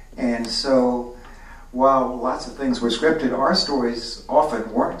 And so while lots of things were scripted, our stories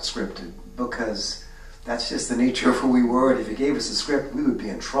often weren't scripted because that's just the nature of who we were. And if you gave us a script, we would be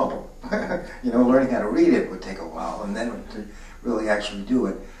in trouble. Learning how to read it would take a while, and then to really actually do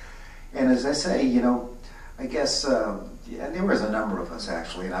it. And as I say, I guess, and there was a number of us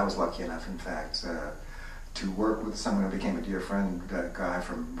actually, and I was lucky enough, in fact, to work with someone who became a dear friend, a guy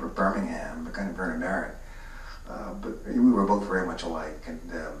from Birmingham, a guy named Vernon Merritt. But we were both very much alike, and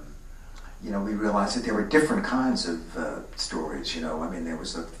we realized that there were different kinds of stories. There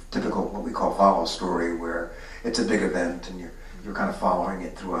was a typical, what we call follow story, where it's a big event and you're kind of following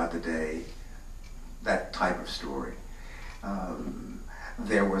it throughout the day. That type of story.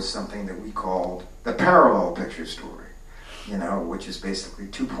 There was something that we called the parallel picture story, which is basically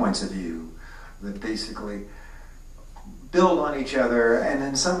 2 points of view that basically build on each other, and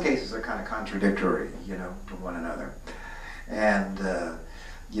in some cases are kind of contradictory, to one another. And,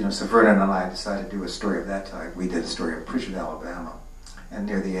 so Vernon and I decided to do a story of that type. We did a story of Pritchard, Alabama, and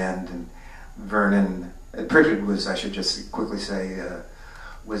near the end, and Pritchard was, I should just quickly say,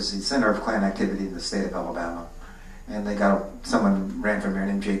 was the center of Klan activity in the state of Alabama. And they someone ran for mayor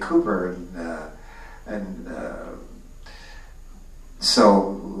named Jay Cooper, and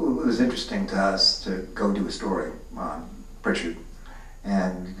so it was interesting to us to go do a story on Pritchard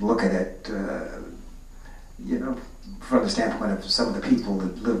and look at it, from the standpoint of some of the people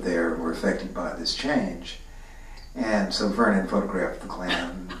that lived there who were affected by this change. And so Vernon photographed the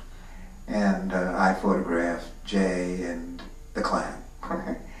Klan, and I photographed Jay and the Klan.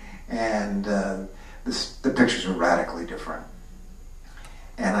 And the pictures were radically different.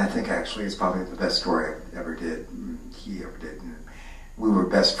 And I think actually it's probably the best story I ever did, he ever did. And we were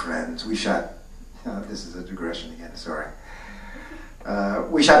best friends. We shot, this is a digression again, sorry.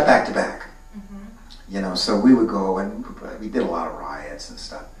 We shot back to back. So we would go and we did a lot of riots and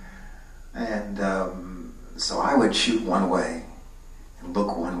stuff. And so I would shoot one way and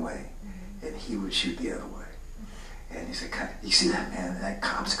look one way, and he would shoot the other way. And he said, you see that, man? That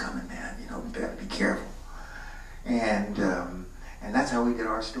cop's coming, man. Better be careful. And that's how we did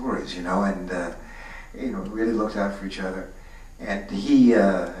our stories, and really looked out for each other. And he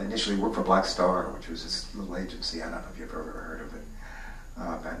initially worked for Black Star, which was this little agency. I don't know if you've ever heard of it.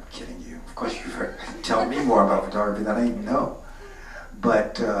 I'm kidding you. Of course you've heard. Tell me more about photography than I even know.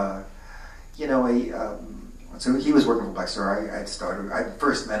 But so he was working for Black Star. I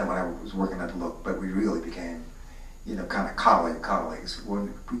first met him when I was working at Look, but we really became, kind of colleagues.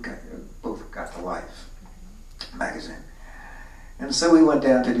 When we both got to Life magazine. And so we went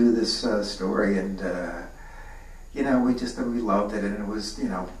down to do this story, and we loved it, and it was,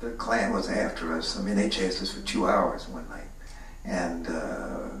 the Klan was after us. They chased us for 2 hours one night, and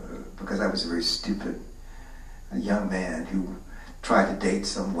because I was a very stupid young man who tried to date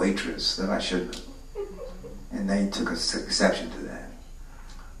some waitress that I shouldn't have. and they took exception to that.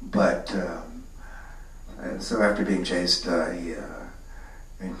 But so after being chased, we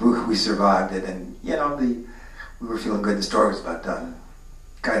survived it, and we were feeling good. The story was about done.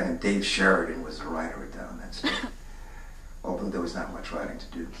 A guy named Dave Sheridan was the writer down that story, although there was not much writing to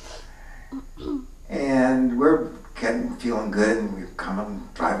do. And we're feeling good, and we're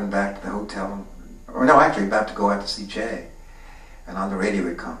driving back to the hotel. Or no, actually about to go out to see Jay. And on the radio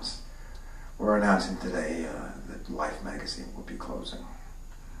it comes. We're announcing today that Life magazine will be closing.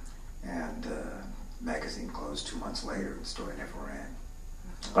 And the magazine closed 2 months later, and the story never ran.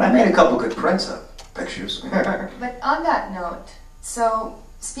 But I made a couple good prints of pictures. But on that note, so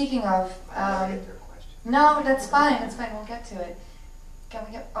speaking of... I get their question. No, that's fine, we'll get to it. Can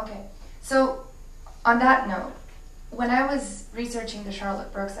we get... Okay. So, on that note, when I was researching the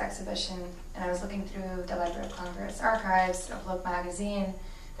Charlotte Brooks exhibition, and I was looking through the Library of Congress archives of Look magazine,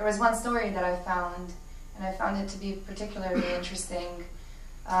 there was one story that I found, and I found it to be particularly interesting.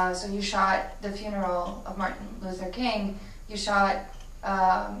 So you shot the funeral of Martin Luther King. You shot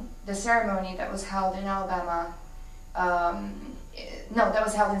the ceremony that was held in Alabama. No, that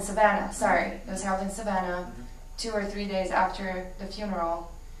was held in Savannah, sorry. It was held in Savannah 2 or 3 days after the funeral.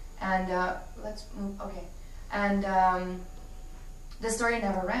 And let's move, okay. And the story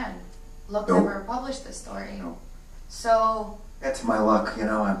never ran. Look Nope. never published the story. No. So... That's my luck,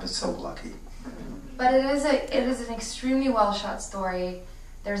 I'm so lucky. But it is an extremely well shot story.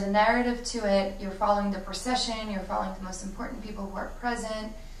 There's a narrative to it. You're following the procession. You're following the most important people who are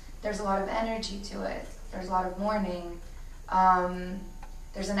present. There's a lot of energy to it. There's a lot of mourning.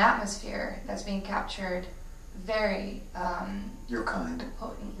 There's an atmosphere that's being captured very You're kind.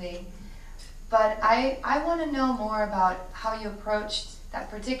 potently. But I want to know more about how you approached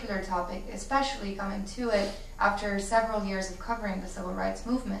that particular topic, especially coming to it after several years of covering the civil rights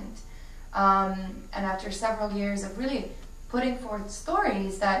movement, and after several years of really putting forth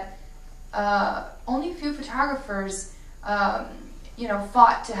stories that only few photographers,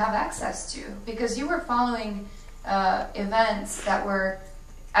 fought to have access to, because you were following events that were,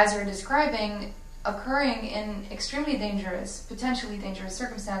 as you're describing, occurring in extremely dangerous, potentially dangerous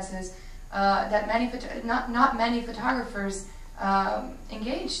circumstances that not many photographers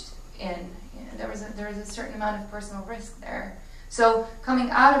engaged in. There was a certain amount of personal risk there. So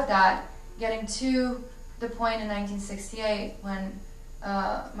coming out of that, getting to the point in 1968 when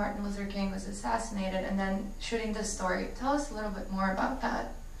Martin Luther King was assassinated, and then shooting this story. Tell us a little bit more about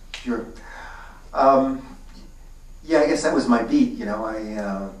that. Sure. Yeah, I guess that was my beat. We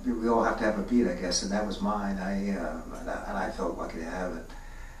all have to have a beat, I guess, and that was mine. And I felt lucky to have it.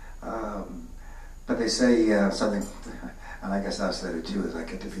 But they say something, and I guess I've said it too, as I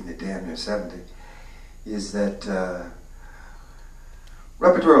get to be damn near 70, is that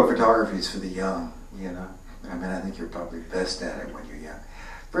repertorial photography is for the young. I think you're probably best at it when you're young.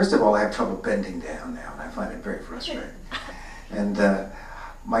 First of all, I have trouble bending down now, and I find it very frustrating. And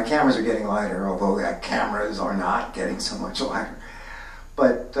my cameras are getting lighter, although cameras are not getting so much lighter.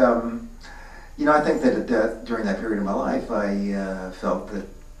 But, I think that during that period of my life, I felt that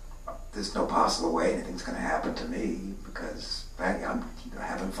there's no possible way anything's going to happen to me, because I'm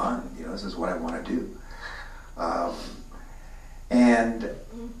having fun. This is what I want to do. And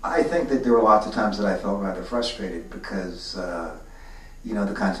I think that there were lots of times that I felt rather frustrated because, the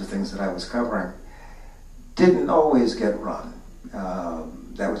kinds of things that I was covering didn't always get run.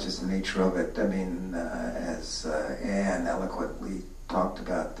 That was just the nature of it. As Anne eloquently talked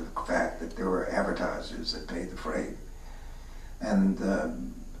about the fact that there were advertisers that paid the freight. And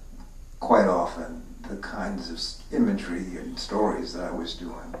quite often, the kinds of imagery and stories that I was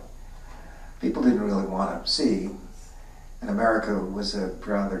doing, people didn't really want to see. And America was a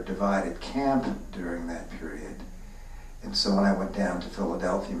rather divided camp during that period. And so when I went down to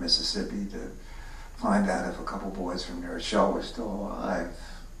Philadelphia, Mississippi to find out if a couple boys from New Rochelle were still alive,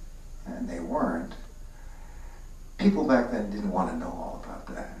 and they weren't, people back then didn't want to know all about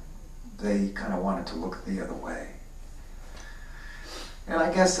that. They kind of wanted to look the other way. And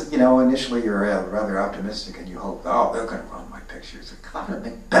I guess, initially you're rather optimistic and you hope, they're going to run my pictures. I'm going to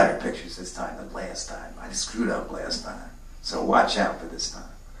make better pictures this time than last time. I screwed up last time. So watch out for this time.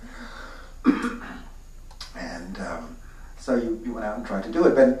 And so you went out and tried to do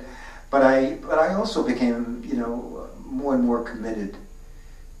it. But I also became, more and more committed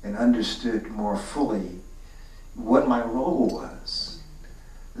and understood more fully what my role was.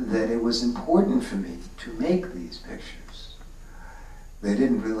 That it was important for me to make these pictures. They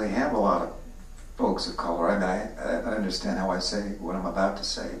didn't really have a lot of folks of color. I understand how I say what I'm about to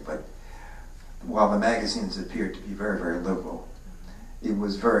say, but while the magazines appeared to be very, very liberal, it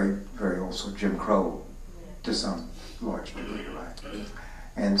was very, very also Jim Crow to some large degree, right?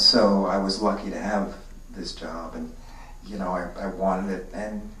 And so I was lucky to have this job, and I wanted it,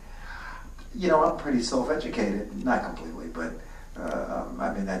 and I'm pretty self-educated, not completely, but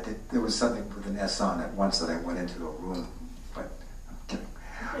I mean, there was something with an S on it once that I went into a room, but I'm kidding.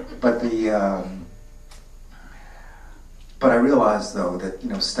 But I realized, though, that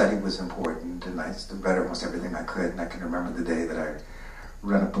study was important, and I read almost everything I could. And I can remember the day that I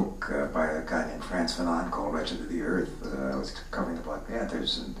read a book by a guy named Frantz Fanon called "Wretched of the Earth." I was covering the Black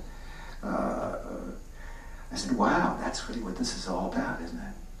Panthers, and I said, "Wow, that's really what this is all about, isn't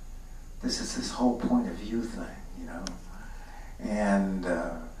it? This is this whole point of view thing, and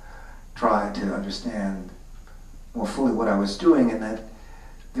try to understand more fully what I was doing, and that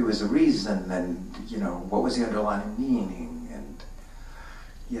there was a reason, and what was the underlying meaning, and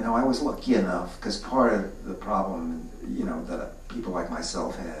I was lucky enough, because part of the problem that people like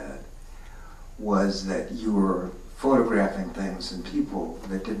myself had was that you were photographing things and people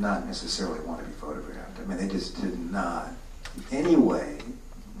that did not necessarily want to be photographed. I mean, they just did not in any way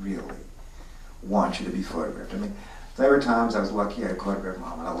really want you to be photographed. I mean, there were times I was lucky I photographed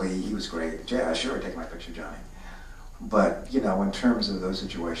Muhammad Ali. He was great. Yeah, sure, take my picture, Johnny. But, in terms of those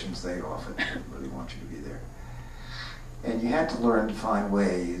situations, they often didn't really want you to be there. And you had to learn to find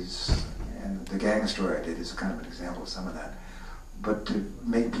ways, and the gang story I did is kind of an example of some of that, but to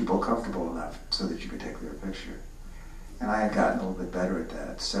make people comfortable enough so that you could take their picture. And I had gotten a little bit better at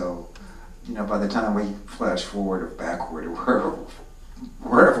that. So, by the time we flash forward or backward or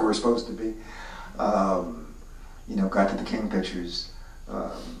wherever we were supposed to be, got to the King pictures,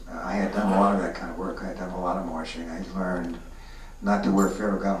 I had done a lot of that kind of work. I had done a lot of marching. I learned not to wear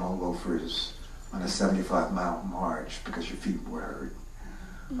Ferragamo loafers on a 75-mile march because your feet were hurt.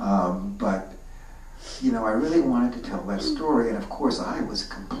 But, I really wanted to tell that story, and of course I was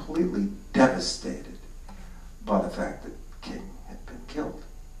completely devastated by the fact that King had been killed.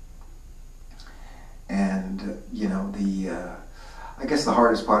 And, I guess the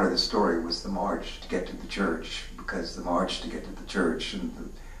hardest part of the story was the march to get to the church, because the march to get to the church, and the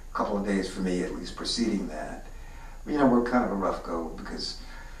couple of days for me at least preceding that, were kind of a rough go, because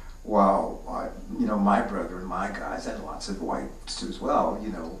while, my brother and my guys, and lots of whites as well,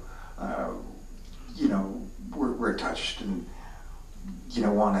 were touched and,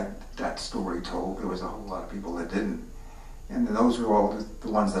 wanted that story told. There was a whole lot of people that didn't. And those were all the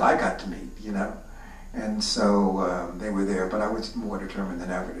ones that I got to meet, And so they were there, but I was more determined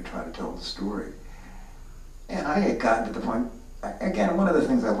than ever to try to tell the story. And I had gotten to the point, again, one of the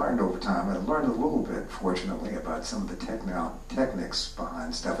things I learned over time, I learned a little bit, fortunately, about some of the techniques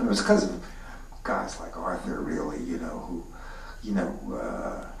behind stuff. And it was because of guys like Arthur, really, who,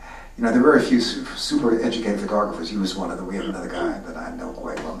 there are very few super educated photographers. He was one of them. We have another guy that I know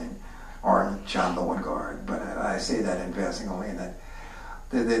quite well named John Lowengaard. But I say that in passing only in that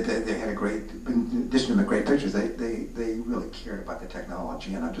they had a great, in addition to the great pictures, they really cared about the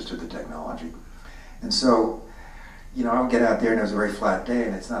technology and understood the technology. And so, I would get out there and it was a very flat day,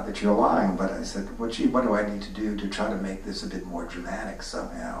 and it's not that you're lying, but I said, well, gee, what do I need to do to try to make this a bit more dramatic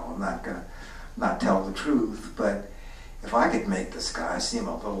somehow? I'm not going to not tell the truth, but if I could make the sky seem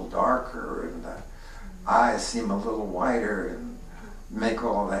a little darker and the eyes seem a little whiter and make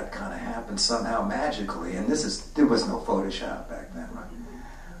all that kind of happen somehow magically, and there was no Photoshop back then, right?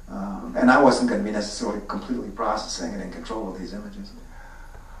 And I wasn't going to be necessarily completely processing and in control of these images.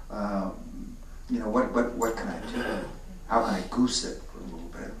 What can I do? How can I goose it a little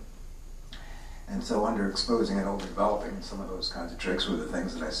bit? And so underexposing and overdeveloping some of those kinds of tricks were the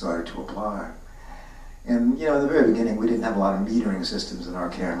things that I started to apply. And, in the very beginning, we didn't have a lot of metering systems in our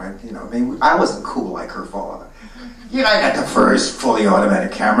camera. I wasn't cool like her father. I got the first fully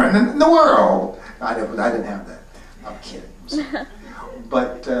automatic camera in the world. I didn't have that. I'm kidding.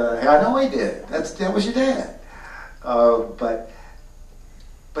 But I know he did. That was your dad.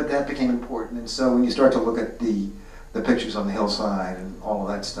 But that became important, and so when you start to look at the pictures on the hillside and all of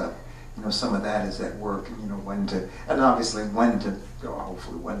that stuff, some of that is at work, and when to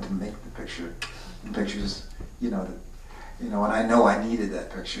make the picture. And pictures, and I know I needed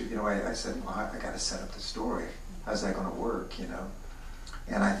that picture. I said, well, I got to set up the story. How's that going to work?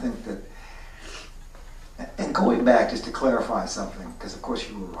 And I think that. And going back, just to clarify something, because of course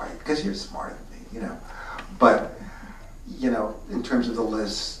you were right, because you're smarter than me, but. In terms of the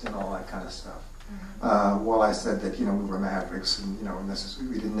list and all that kind of stuff. While I said that, we were mavericks and,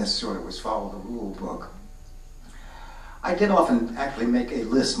 we didn't necessarily always follow the rule book, I did often actually make a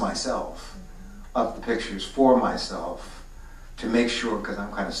list myself of the pictures for myself to make sure, because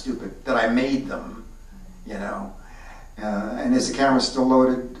I'm kind of stupid, that I made them, And is the camera still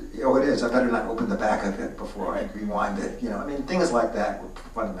loaded? oh, it is. I better not open the back of it before I rewind it. I mean, things like that were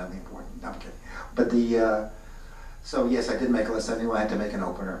fundamentally important. No, I'm kidding. But so yes, I did make a list. I knew I had to make an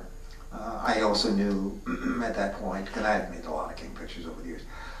opener. I also knew at that point, because I had made a lot of King pictures over the years,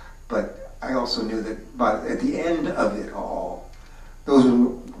 but I also knew that at the end of it all,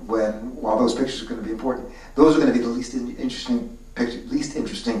 while those pictures are going to be important, those are going to be the least interesting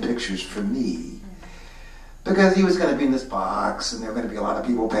pictures for me, because he was going to be in this box, and there were going to be a lot of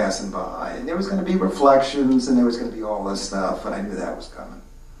people passing by, and there was going to be reflections, and there was going to be all this stuff, and I knew that was coming.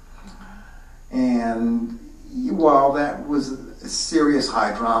 And while that was a serious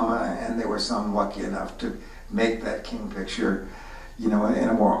high drama, and there were some lucky enough to make that King picture, in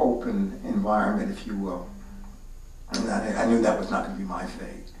a more open environment, if you will, and I knew that was not going to be my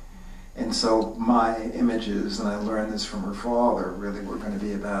fate. And so my images, and I learned this from her father, really were going to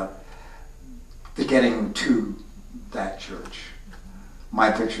be about the getting to that church.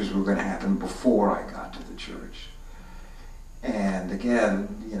 My pictures were going to happen before I got to the church. And again,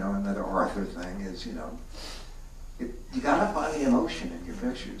 another Arthur thing is, you got to find the emotion in your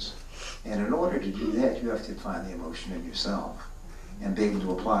pictures. And in order to do that, you have to find the emotion in yourself and be able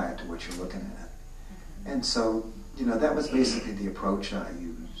to apply it to what you're looking at. And so, that was basically the approach I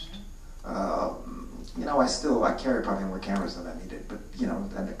used. I carry probably more cameras than I needed, but,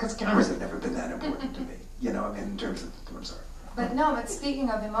 because cameras have never been that important to me, in terms of, I'm sorry. But speaking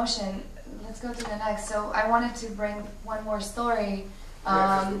of emotion, let's go to the next. So I wanted to bring one more story. We're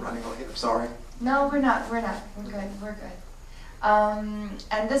running away, I'm sorry. No, we're not. We're good.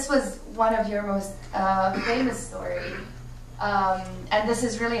 And this was one of your most famous stories. And this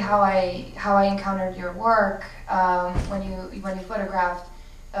is really how I encountered your work when you photographed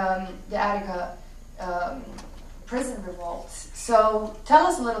the Attica prison revolt. So tell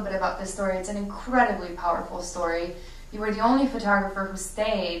us a little bit about this story. It's an incredibly powerful story. You were the only photographer who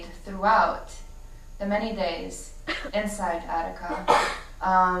stayed throughout the many days inside Attica.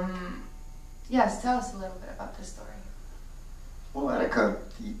 Yes, tell us a little bit about this story. Well, Attica,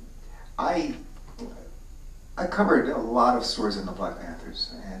 I covered a lot of stories in the Black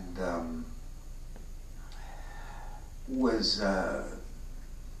Panthers, and was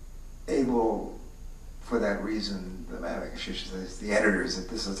able, for that reason, the editors,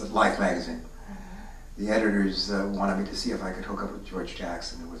 this is a Life magazine, the editors wanted me to see if I could hook up with George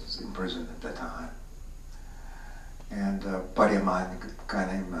Jackson, who was in prison at that time. And a buddy of mine, a guy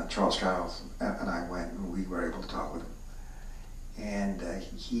named Charles Giles, and I went, and we were able to talk with him. And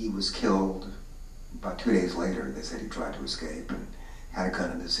he was killed about 2 days later. They said he tried to escape and had a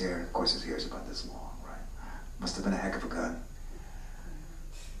gun in his hair. And of course, his hair is about this long, right? Must have been a heck of a gun.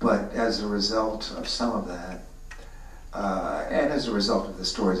 But as a result of some of that, and as a result of the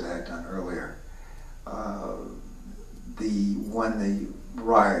stories I had done earlier, when the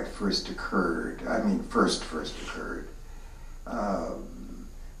riot first occurred,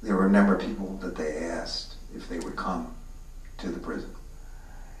 there were a number of people that they asked if they would come to the prison.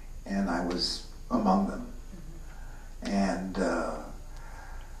 And I was among them. And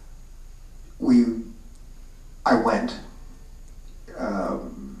I went,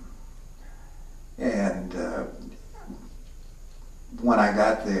 and when I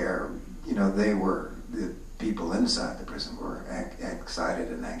got there, the people inside the prison were excited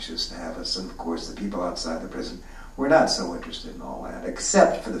and anxious to have us, and of course the people outside the prison were not so interested in all that,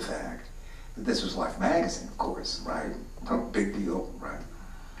 except for the fact that this was Life magazine, of course, right? No big deal, right?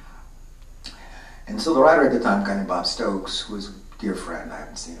 And so the writer at the time, a guy named Bob Stokes, who was a dear friend, I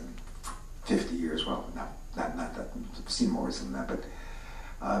haven't seen him in 50 years, well, not that, I've seen more than that, but,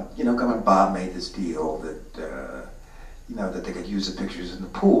 Bob made this deal that, that they could use the pictures in the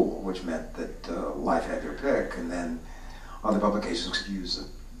pool, which meant that Life had their pick, and then other publications could use the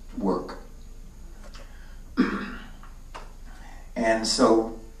work. And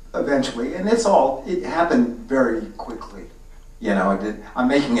so eventually, and it happened very quickly. I'm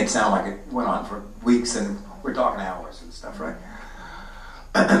making it sound like it went on for weeks, and we're talking hours and stuff, right?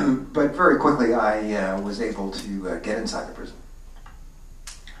 But very quickly, I was able to get inside the prison.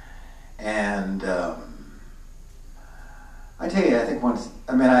 And I tell you, I think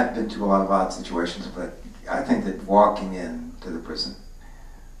I've been to a lot of odd situations, but I think that walking into the prison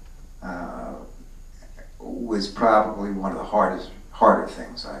was probably one of the harder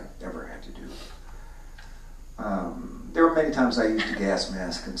things I ever had to do. There were many times I used a gas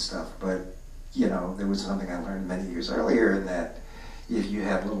mask and stuff, but there was something I learned many years earlier, in that if you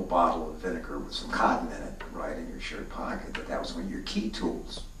had a little bottle of vinegar with some cotton in it, right, in your shirt pocket, that was one of your key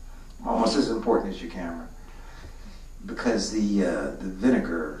tools, almost as important as your camera, because the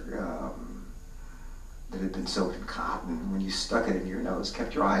vinegar, that had been soaked in cotton. When you stuck it in your nose,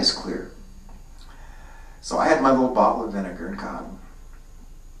 kept your eyes clear. So I had my little bottle of vinegar and cotton,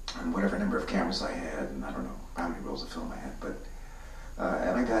 and whatever number of cameras I had, and I don't know how many rolls of film I had, but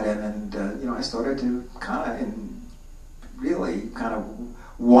and I got in, and I started to really kind of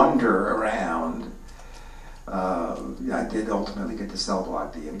wander around. I did ultimately get to cell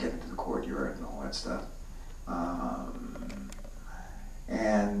block D and get into the courtyard and all that stuff.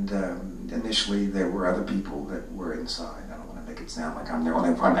 Initially there were other people that were inside. I don't want to make it sound like I'm the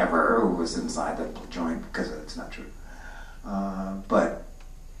only one ever who was inside that joint, because it's not true. But,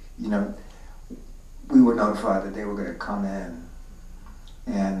 we were notified that they were going to come in,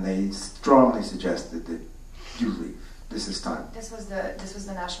 and they strongly suggested that you leave. This is time. This was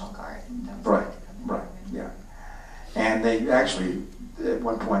the National Guard. Right, yeah. And they actually, at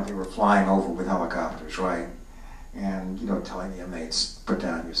one point, they were flying over with helicopters, right? And, telling the inmates, put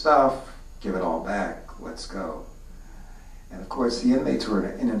down your stuff, give it all back, let's go. And of course, the inmates were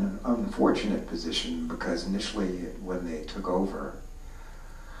in an unfortunate position, because initially, when they took over,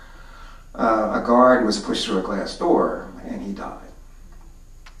 a guard was pushed through a glass door, and he died.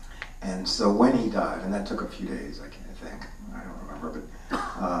 And so when he died, and that took a few days, I don't remember,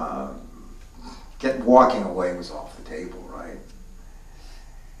 but walking away was off the table, right?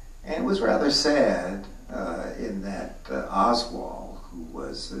 And it was rather sad in that Oswald, who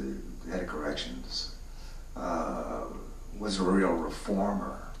was the head of corrections, was a real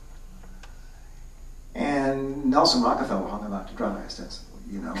reformer. And Nelson Rockefeller hung him out to dry, ostensibly.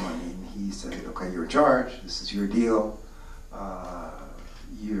 He said, okay, you're in charge, this is your deal,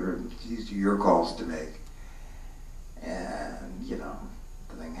 these are your calls to make. And,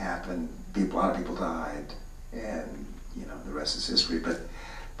 the thing happened, a lot of people died, and, the rest is history.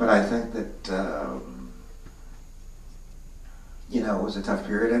 But I think that, it was a tough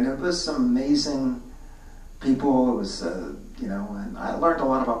period, and it was some amazing people. It was, and I learned a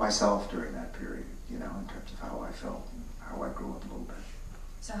lot about myself during that period, in terms of how I felt, and how I grew up a little bit.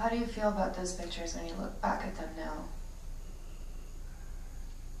 So how do you feel about those pictures when you look back at them now?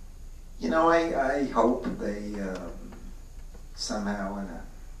 I hope they somehow, in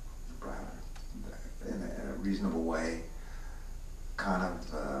a reasonable way, kind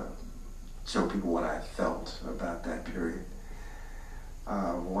of show people what I felt about that period.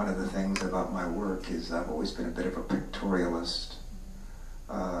 One of the things about my work is I've always been a bit of a pictorialist.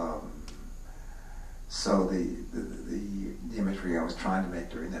 So the imagery I was trying to make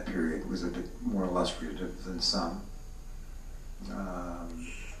during that period was a bit more illustrative than some.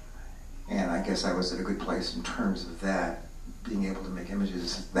 And I guess I was at a good place in terms of that, being able to make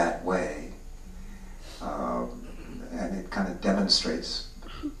images that way. And it kind of demonstrates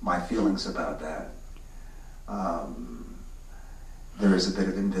my feelings about that. There is a bit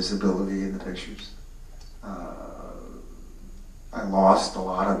of invisibility in the pictures. I lost a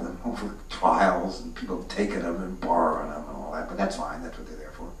lot of them over trials and people taking them and borrowing them and all that, but that's fine, that's what they're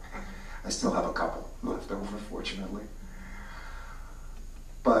there for. I still have a couple left over, fortunately.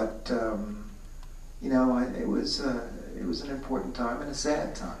 But, it was an important time and a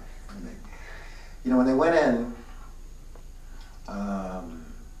sad time. When they went in, I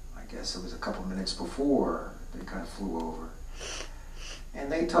guess it was a couple minutes before, they kind of flew over. And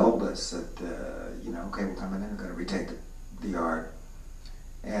they told us that, okay, we're coming in, we're going to retake the yard.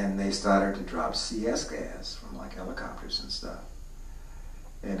 And they started to drop CS gas from helicopters and stuff.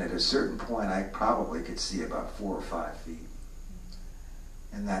 And at a certain point, I probably could see about 4 or 5 feet.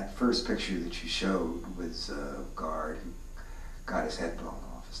 And that first picture that you showed was a guard who got his head blown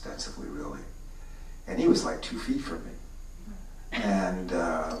off, ostensibly, really. And he was 2 feet from me. And,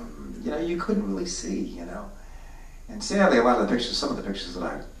 you couldn't really see, And sadly, a lot of the pictures, some of the pictures that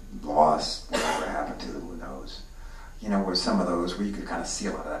I lost, whatever happened to them, who knows, were some of those where you could kind of see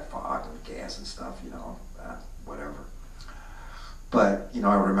a lot of that fog and gas and stuff, whatever. But,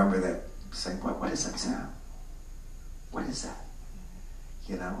 I remember that saying, what is that sound? What is that?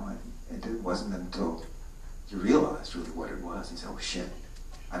 And it wasn't until you realized really what it was and said, oh shit,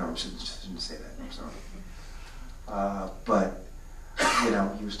 I shouldn't say that, I'm sorry. But,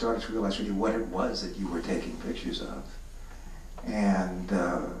 you started to realize really what it was that you were taking pictures of. And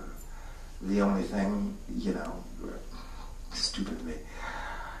the only thing, stupid to me,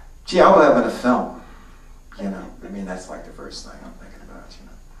 gee, I'll have in a film, that's the first thing I'm thinking about,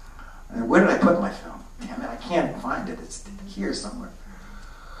 And where did I put my film? Damn it, I can't find it, it's here somewhere.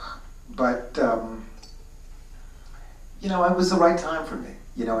 But, it was the right time for me,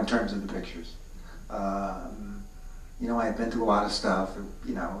 in terms of the pictures. I had been through a lot of stuff.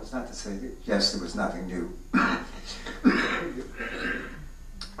 It's not to say that, yes, there was nothing new.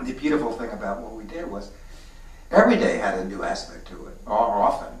 The beautiful thing about what we did was Every day had a new aspect to it, or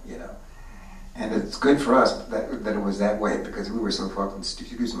often, you know. And it's good for us that it was that way, because we were so fucking,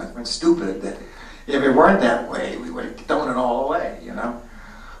 excuse my friend, stupid, that if it weren't that way, we would have thrown it all away, you know.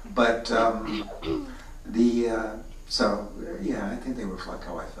 But so yeah, I think they reflect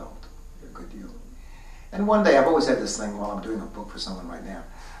how I felt a good deal. And one day, I've always had this thing while I'm doing a book for someone right now.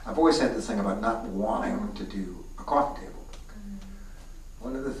 I've always had this thing about not wanting to do a coffee table book.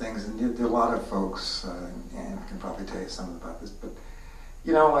 One of the things, and there are a lot of folks, and can probably tell you something about this, but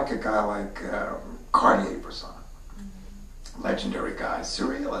you know, like a guy like Cartier-Bresson, legendary guy,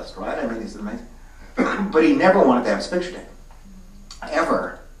 surrealist, right? I mean, he's amazing. But he never wanted to have his picture taken,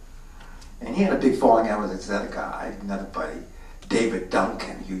 ever. And he had a big falling out with this other guy, another buddy, David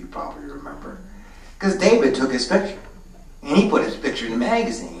Duncan, who you probably remember. Because David took his picture. And he put his picture in the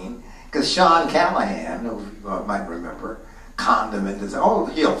magazine, because Sean Callahan, who you might remember, conned him into saying, oh,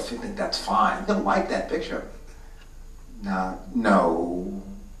 he'll think that's fine. He'll like that picture. No.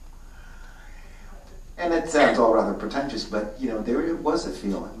 And it sounds all rather pretentious, but you know, there was a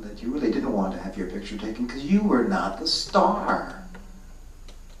feeling that you really didn't want to have your picture taken because you were not the star.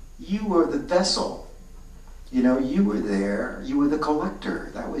 You were the vessel. You know, you were there, you were the collector.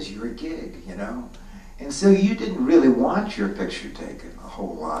 That was your gig, you know. And so you didn't really want your picture taken a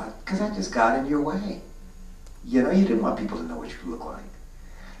whole lot because that just got in your way. You know, you didn't want people to know what you look like.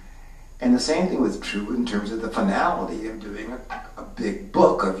 And the same thing was true in terms of the finality of doing a big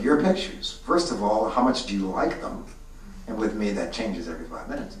book of your pictures. First of all, how much do you like them? And with me, that changes every 5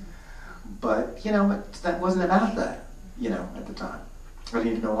 minutes. But, you know, that wasn't about that, you know, at the time. I don't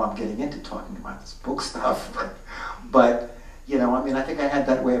even know why I'm getting into talking about this book stuff. But you know, I mean, I think I had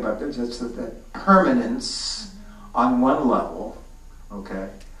that way about just that permanence on one level, okay?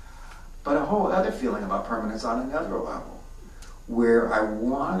 But a whole other feeling about permanence on another level, where I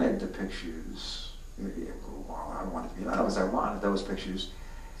wanted the pictures, well, I wanted to be honest, I wanted those pictures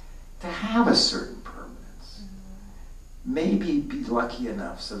to have a certain permanence. Maybe be lucky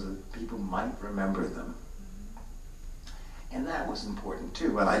enough so that people might remember them. And that was important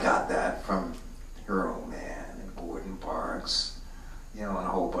too. And I got that from Hero Man and Gordon Parks, you know, and a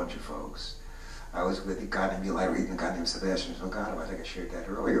whole bunch of folks. I was with a guy named Eli Reed and a guy named Sebastian. So God, I think I shared that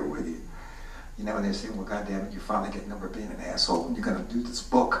earlier with you. You know, and they're saying, well, goddamn it, you're finally getting over being an asshole and you're going to do this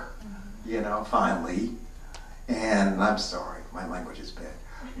book, you know, finally. And I'm sorry, my language is bad.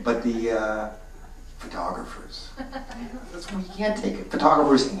 But the photographers, that's why you can't take it.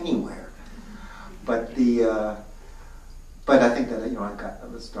 Photographers anywhere. But the, but I think that, you know,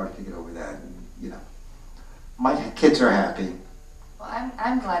 I started to get over that, and, you know, my kids are happy. Well,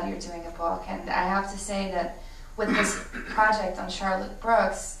 I'm glad you're doing a book, and I have to say that with this project on Charlotte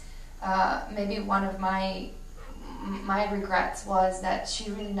Brooks, maybe one of my regrets was that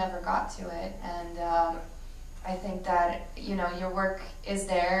she really never got to it, and I think that, you know, your work is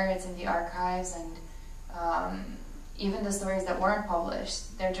there, it's in the archives, and even the stories that weren't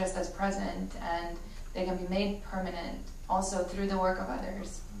published, they're just as present, and they can be made permanent also through the work of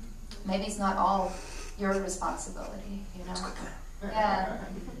others. Maybe it's not all your responsibility, you know? Yeah.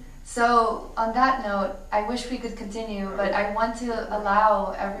 So on that note, I wish we could continue, but I want to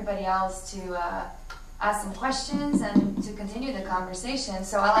allow everybody else to ask some questions and to continue the conversation.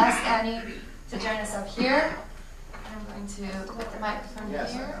 So I'll ask Annie to join us up here. I'm going to put the microphone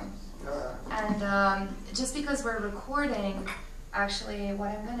here. And just because we're recording, actually, what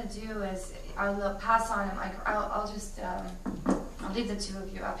I'm going to do is I'll pass on a microphone. I'll just I'll leave the two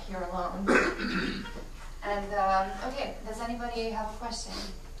of you up here alone. And okay, does anybody have a question?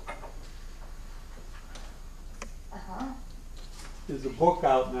 There's a book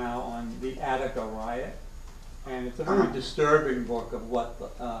out now on the Attica riot, and it's a very disturbing book of what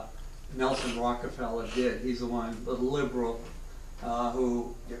Nelson Rockefeller did. He's the one, the liberal,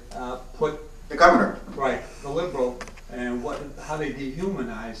 who put the governor, right, the liberal, and how they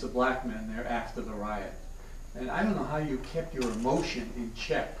dehumanized the black men there after the riot. And I don't know how you kept your emotion in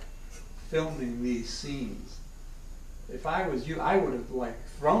check filming these scenes. If I was you, I would have like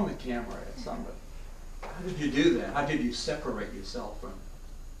thrown the camera at somebody. How did you do that? How did you separate yourself from it?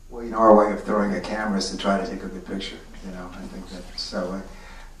 Well, you know, our way of throwing a camera is to try to take a good picture, you know. I think that, so,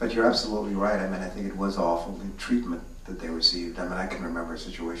 but you're absolutely right. I mean, I think it was awful, the treatment that they received. I mean, I can remember a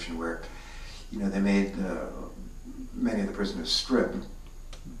situation where, you know, they made many of the prisoners strip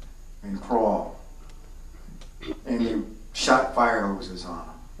and crawl, and they shot fire hoses on them.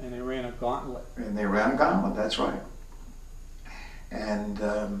 And they ran a gauntlet. And they ran a gauntlet, that's right. And,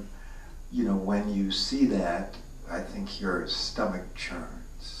 you know, when you see that, I think your stomach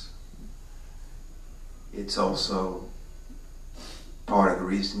churns. It's also part of the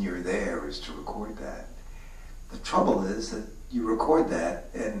reason you're there is to record that. the trouble is that you record that,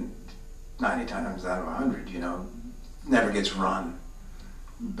 and 90 times out of 100, never gets run,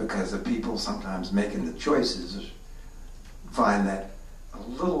 because the people sometimes making the choices find that a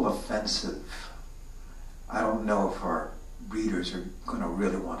little offensive. I don't know if our readers are going to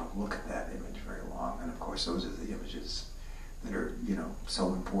really want to look at that image very long, and of course those are the images that are,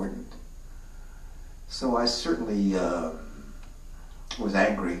 so important. So I certainly was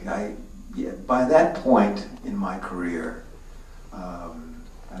angry. By that point in my career,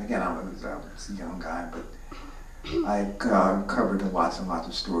 and again, I was a young guy, but I covered lots and lots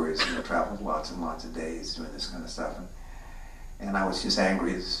of stories, and traveled lots and lots of days doing this kind of stuff, and I was just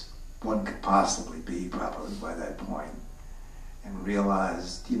angry as one could possibly be, probably by that point, and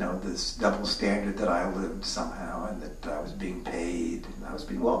realized, this double standard that I lived somehow, and that I was being paid, and I was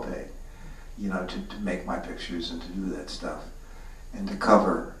being well paid, to make my pictures and to do that stuff, and to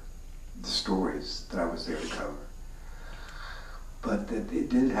cover the stories that I was there to cover. But that it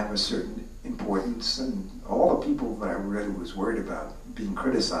did have a certain importance, and all the people that I really was worried about being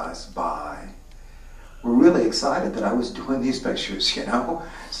criticized by were really excited that I was doing these pictures,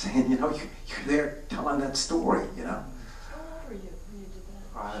 saying, you're there telling that story, How old were you when you did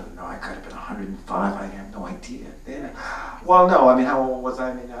that? I don't know, I could have been 105, I have no idea. Well, no, how old was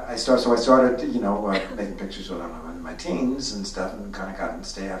I? I started, making pictures when I was in my teens and stuff, and kind of got on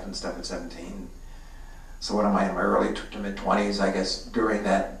staff and stuff at 17. So what am I, in my early to mid-20s, I guess, during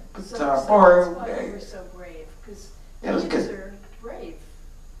that. But, so that's why you were so brave, because kids are brave.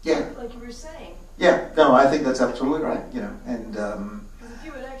 Yeah. Like you were saying. Yeah, no, I think that's absolutely right, and... Because if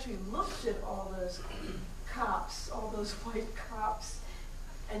you had actually looked at all those cops, all those white cops,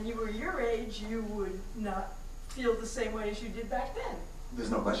 and you were your age, you would not feel the same way as you did back then. There's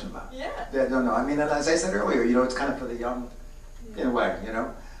no question about it. Yeah. No, and as I said earlier, it's kind of for the young, in a way,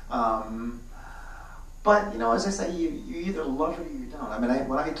 But, as I say, you either love it or you don't.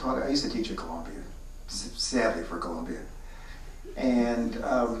 When I taught, I used to teach at Columbia, sadly for Columbia. And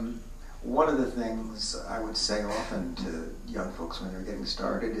one of the things I would say often to young folks when they're getting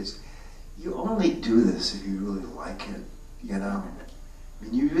started is, you only do this if you really like it,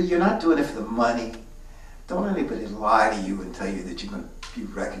 You're not doing it for the money. Don't anybody lie to you and tell you that you're going to be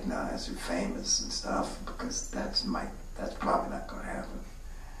recognized or famous and stuff, because that's probably not going to happen.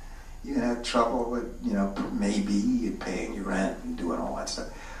 You're going to have trouble with, maybe paying your rent and doing all that stuff.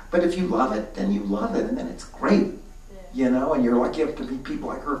 But if you love it, then you love it, and then it's great, and you're lucky enough to meet people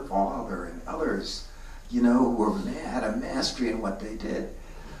like her father and others, who had a mastery in what they did.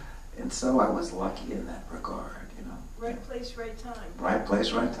 And so I was lucky in that regard, Right place, right time. Right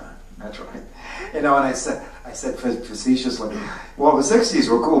place, right time. That's right. And I said facetiously, well, the 60s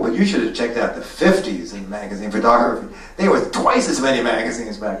were cool, but you should have checked out the 50s in magazine photography. There were twice as many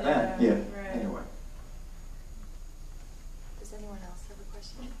magazines back then. Yeah. Right. Anyway. Does anyone else have a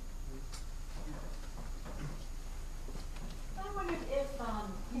question? I wondered if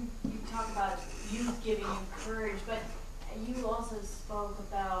you talk about youth giving you courage, but you also spoke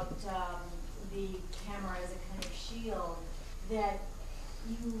about the camera as a kind of shield, that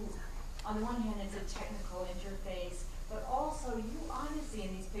you, on the one hand, it's a technical interface, but also you honestly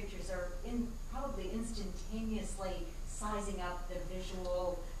in these pictures are probably instantaneously sizing up the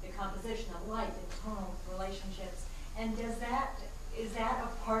visual, the composition of light, the tonal relationships. And is that a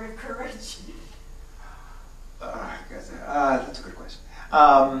part of courage? That's a good question.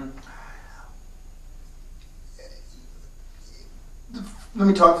 Let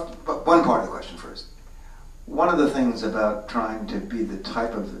me talk about one part of the question first. One of the things about trying to be the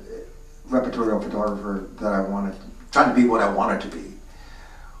type of repertorial photographer that I wanted, trying to be what I wanted to be,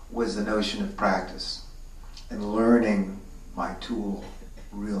 was the notion of practice and learning my tool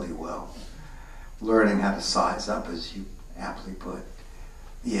really well. Learning how to size up, as you aptly put,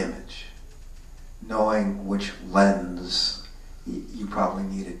 the image. Knowing which lens you probably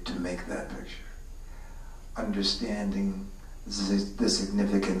needed to make that picture. Understanding the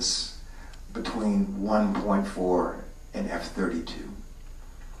significance between 1.4 and f32.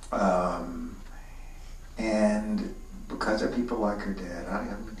 And because of people like her dad,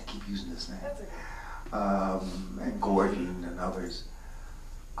 I'm going to keep using this name, and Gordon and others,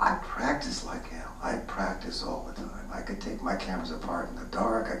 I practice like hell. I practice all the time. I could take my cameras apart in the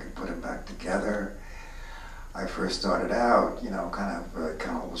dark. I could put them back together. I first started out, kind of a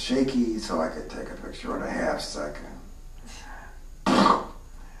little shaky, so I could take a picture in a half second.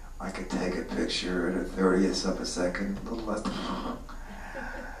 I could take a picture at a 30th of a second, a little less.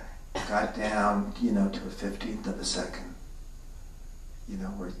 Got down, to a 15th of a second.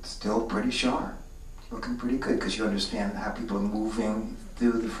 We're still pretty sharp, looking pretty good, because you understand how people are moving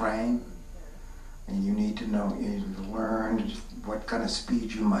through the frame. And you need to know, you need to learn what kind of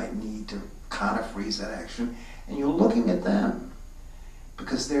speed you might need to kind of freeze that action. And you're looking at them,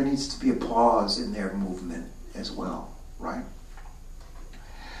 because there needs to be a pause in their movement as well, right?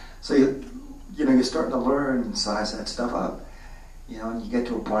 So you're starting to learn and size that stuff up. And you get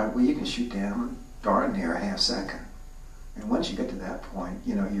to a point where you can shoot down darn near a half second. And once you get to that point,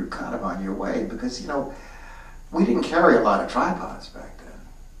 you're kind of on your way, because, we didn't carry a lot of tripods back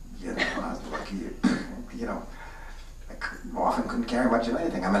then. I was lucky, I often couldn't carry much of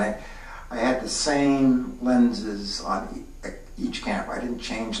anything. I mean, I had the same lenses on each camera. I didn't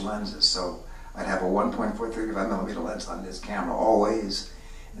change lenses, so I'd have a 1.435mm lens on this camera always.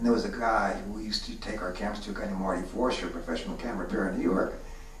 And there was a guy who we used to take our cameras to, a guy named Marty Forsher, a professional camera repair in New York,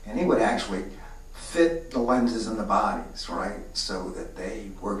 and he would actually fit the lenses in the bodies, right, so that they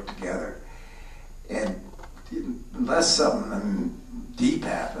worked together. And unless something deep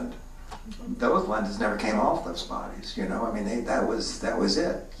happened, those lenses never came off those bodies, I mean, that was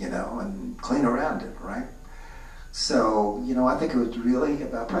it, and clean around it, right? So, I think it was really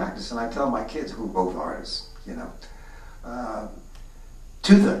about practice. And I tell my kids, who are both artists,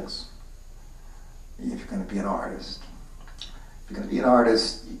 two things. If you're going to be an artist,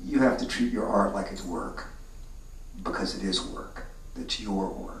 you have to treat your art like it's work, because it is work. It's your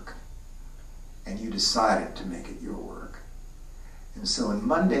work. And you decided to make it your work. And so when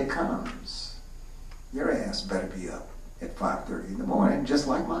Monday comes, your ass better be up at 5:30 in the morning, just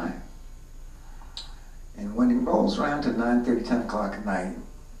like mine. And when it rolls around to 9:30, 10 o'clock at night,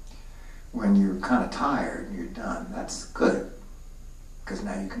 when you're kind of tired and you're done, that's good, because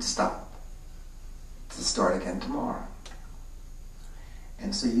now you can stop to start again tomorrow.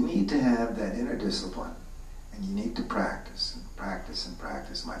 And so you need to have that inner discipline, and you need to practice and practice and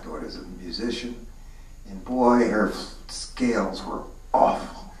practice. My daughter's a musician, and boy, her scales were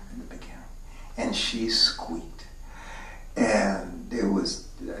awful in the beginning, and she squeaked, and it was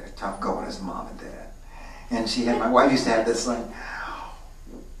tough going as mom and dad. And my wife used to have this thing,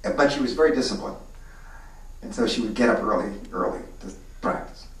 but she was very disciplined, and so she would get up early to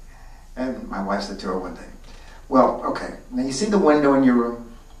practice. And my wife said to her one day, well, okay, now you see the window in your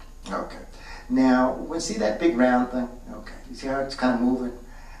room? Okay. Now, see that big round thing? Okay. You see how it's kind of moving?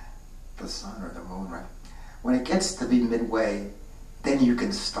 The sun or the moon, right? When it gets to be midway, then you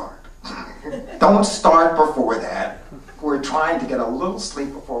can start. Don't start before that. We're trying to get a little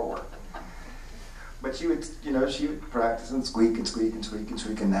sleep before work. But she would practice and squeak and squeak and squeak and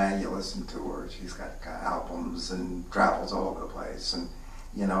squeak, and now you listen to her. She's got albums and travels all over the place, and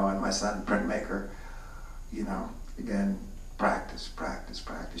and my son, printmaker, again, practice.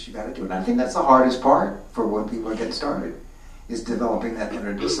 You got to do it. And I think that's the hardest part for when people are getting started, is developing that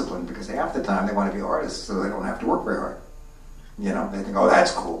inner discipline, because half the time they want to be artists, so they don't have to work very hard. They think, oh,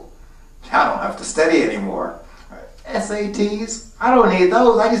 that's cool. I don't have to study anymore. SATs, I don't need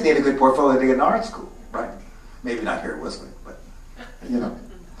those. I just need a good portfolio to get in art school, right? Maybe not here at Whistler, but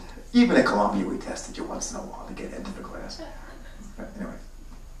even at Columbia we tested you once in a while to get into the class. Anyway.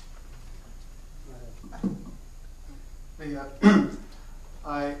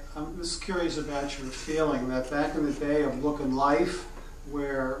 I'm just curious about your feeling that back in the day of Look and Life,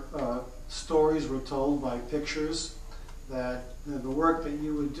 where stories were told by pictures, that the work that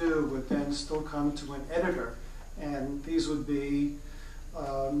you would do would then still come to an editor, and these would be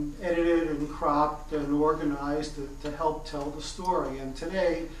edited and cropped and organized to help tell the story. And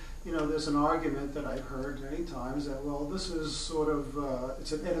today, there's an argument that I've heard many times that, well, this is sort of,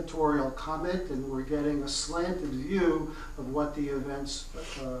 it's an editorial comment, and we're getting a slanted view of what the events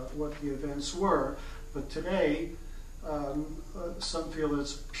were. But today, some feel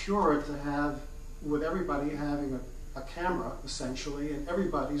it's purer to have, with everybody having a camera, essentially, and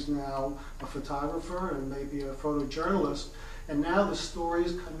everybody's now a photographer and maybe a photojournalist, and now the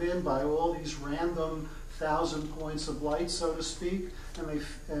stories come in by all these random 1,000 points of light, so to speak,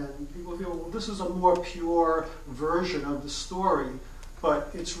 and people feel, well, this is a more pure version of the story, but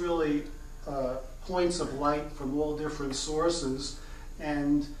it's really points of light from all different sources,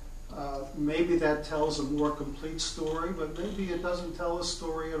 and maybe that tells a more complete story, but maybe it doesn't tell a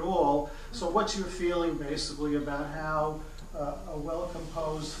story at all. So what's your feeling basically about how a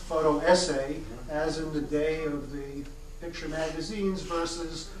well-composed photo essay, as in the day of the picture magazines,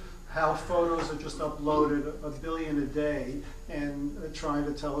 versus how photos are just uploaded a billion a day and trying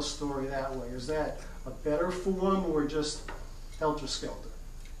to tell a story that way? Is that a better form or just helter-skelter?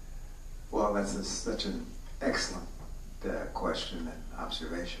 Well, that's such an excellent question and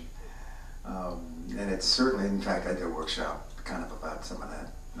observation. And it's certainly, in fact, I did a workshop kind of about some of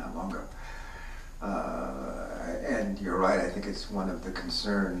that not long ago. And you're right, I think it's one of the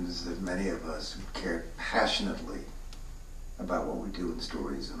concerns that many of us who care passionately about what we do in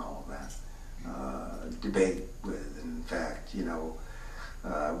stories and all of that debate with. In fact, you know,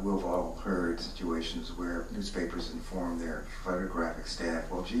 we've all heard situations where newspapers inform their photographic staff,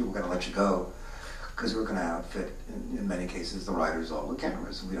 well, gee, we're going to let you go because we're going to outfit, in many cases, the writers all with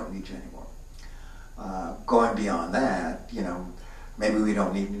cameras, and we don't need you anymore. Going beyond that, you know, maybe we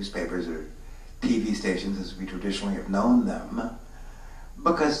don't need newspapers or TV stations as we traditionally have known them,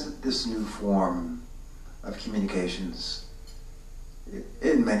 because this new form of communications,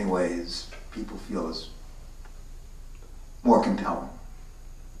 in many ways, people feel is more compelling,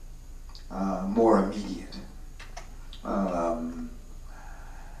 more immediate.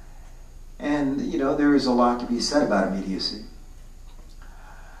 And, you know, there is a lot to be said about immediacy.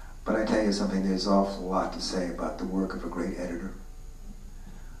 But I tell you something, there's an awful lot to say about the work of a great editor.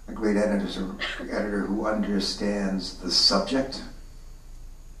 A great editor who understands the subject,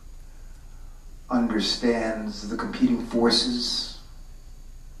 understands the competing forces,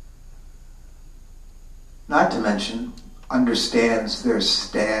 not to mention understands their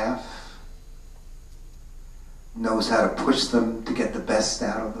staff, knows how to push them to get the best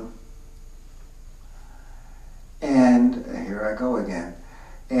out of them. And here I go again.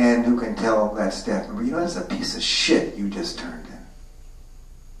 And who can tell that staff member, you know, that's a piece of shit you just turned in.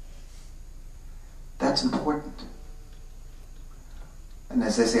 That's important. And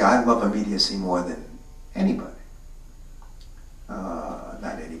as I say, I love immediacy more than anybody.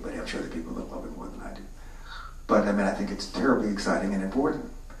 Not anybody, I'm sure there are people that love it more than I do. But I mean, I think it's terribly exciting and important.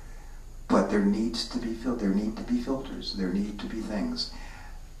 But there needs to be filters, there need to be things.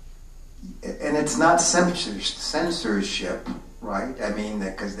 And it's not censorship, right? I mean,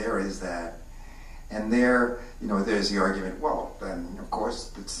 because there is that. And there, you know, there's the argument, well, then, of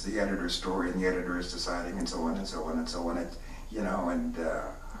course, it's the editor's story, and the editor is deciding, and so on, and so on, and so on, and, you know, and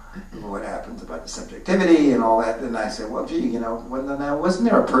what happens about the subjectivity and all that. And I said, well, gee, you know, wasn't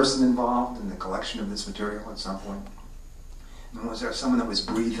there a person involved in the collection of this material at some point? And was there someone that was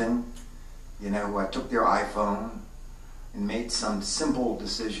breathing, you know, who took their iPhone and made some simple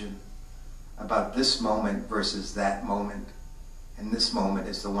decision about this moment versus that moment, and this moment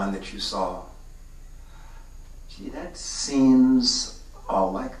is the one that you saw? Gee, that seems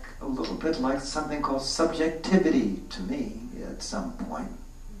like a little bit like something called subjectivity to me at some point.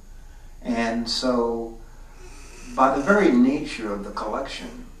 And so, by the very nature of the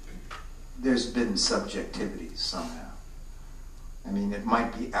collection, there's been subjectivity somehow. I mean, it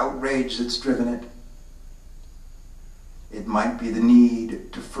might be outrage that's driven it. It might be the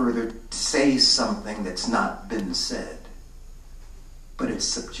need to further say something that's not been said. But it's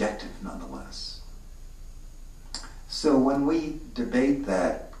subjective nonetheless. So when we debate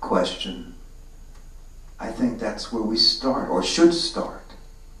that question, I think that's where we start, or should start.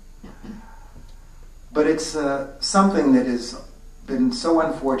 But it's something that has been so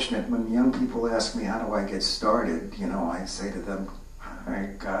unfortunate. When young people ask me, how do I get started? You know, I say to them, oh,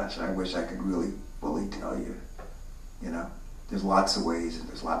 gosh, I wish I could really fully tell you. You know, there's lots of ways, and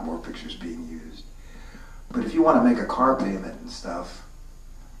there's a lot more pictures being used. But if you want to make a car payment and stuff,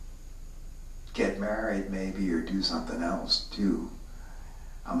 get married maybe, or do something else too.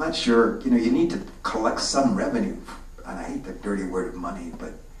 I'm not sure, you know, you need to collect some revenue. And I hate the dirty word of money,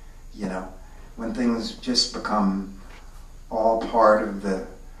 but, you know, when things just become all part of the,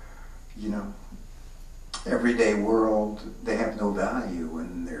 you know, everyday world, they have no value,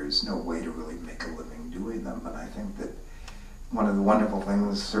 and there's no way to really make a living doing them. And I think that one of the wonderful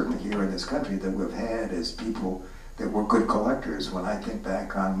things, certainly here in this country, that we've had is people that were good collectors. When I think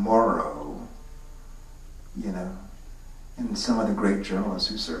back on Morrow, you know, and some of the great journalists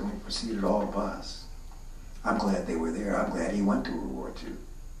who certainly preceded all of us, I'm glad they were there. I'm glad he went to World War II.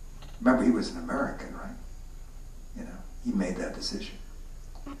 Remember, he was an American, right? You know, he made that decision.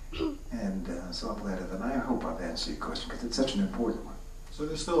 And so I'm glad of that. And I hope I've answered your question, because it's such an important one. So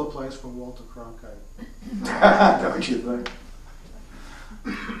there's still a place for Walter Cronkite. Don't you think?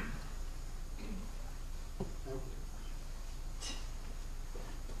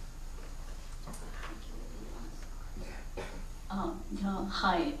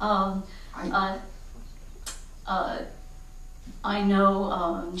 Hi. Hi. I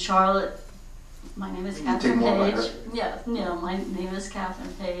know Charlotte. My name is Catherine Page. Yeah, my name is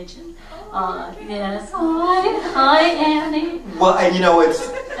Catherine Page, and yes, hi, Annie. Well, and you know, it's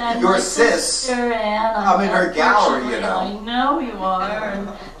and your my sis. Anne, I'm in her gallery, you know. I know you are, and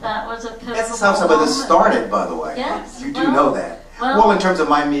that was a pivotal That's how some of this moment. started, by the way. Yes, You do know that. Well, in terms of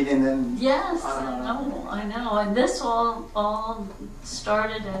my meeting, then. Yes, I know. I know. And this all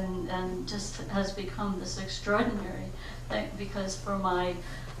started and just has become this extraordinary thing, because for my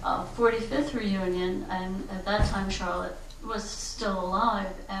 45th reunion, and at that time Charlotte was still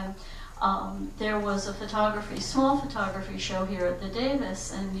alive, and there was a small photography show here at the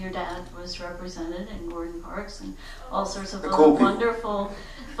Davis, and your dad was represented, and Gordon Parks, and all sorts of other wonderful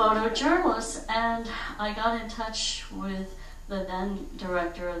photojournalists. And I got in touch with the then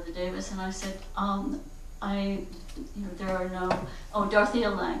director of the Davis, and I said, there are no, Dorothea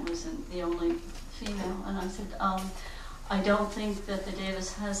Lange was the only female, and I said, I don't think that the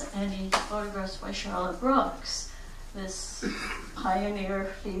Davis has any photographs by Charlotte Brooks, this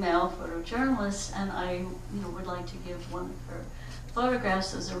pioneer female photojournalist, and I would like to give one of her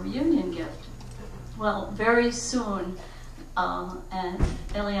photographs as a reunion gift. Well, very soon, and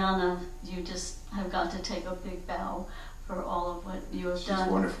Ileana, you just have got to take a big bow for all of what you have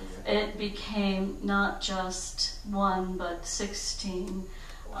done. Wonderful. Yeah. It became not just one, but 16,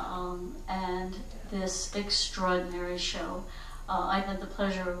 and this extraordinary show. I had the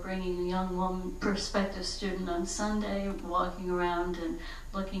pleasure of bringing a young woman, prospective student, on Sunday, walking around and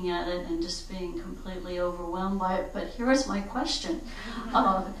looking at it and just being completely overwhelmed by it. But here's my question.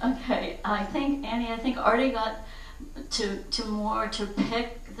 Okay, Annie, I think Artie got to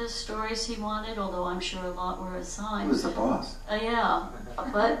pick the stories he wanted, although I'm sure a lot were assigned. He was the boss. Yeah,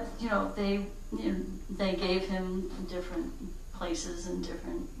 but they gave him different places and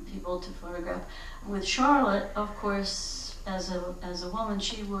different people to photograph. With Charlotte, of course, as a woman,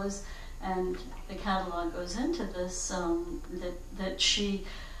 she was, and the catalog goes into this,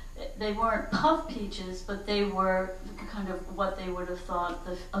 they weren't puff peaches, but they were kind of what they would have thought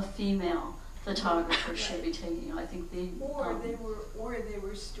a female photographer should be taking. I think they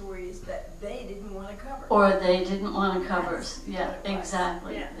were stories that they didn't want to cover. Or they didn't want to cover. That's Yeah,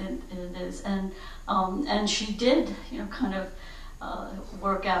 exactly. Yeah. It is, and she did, kind of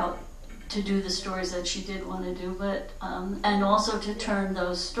work out to do the stories that she did want to do, but and also to turn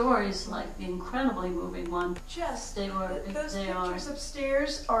those stories, like the incredibly moving one. Just those pictures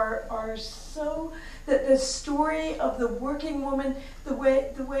upstairs are so the story of the working woman, the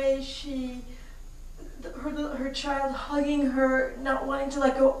way she, her child hugging her, not wanting to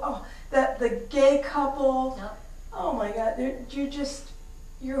let go. Oh, the gay couple. Yep. Oh my God!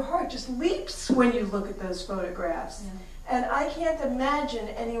 Your heart just leaps when you look at those photographs. Yeah. And I can't imagine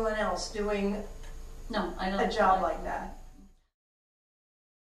anyone else doing a job like that.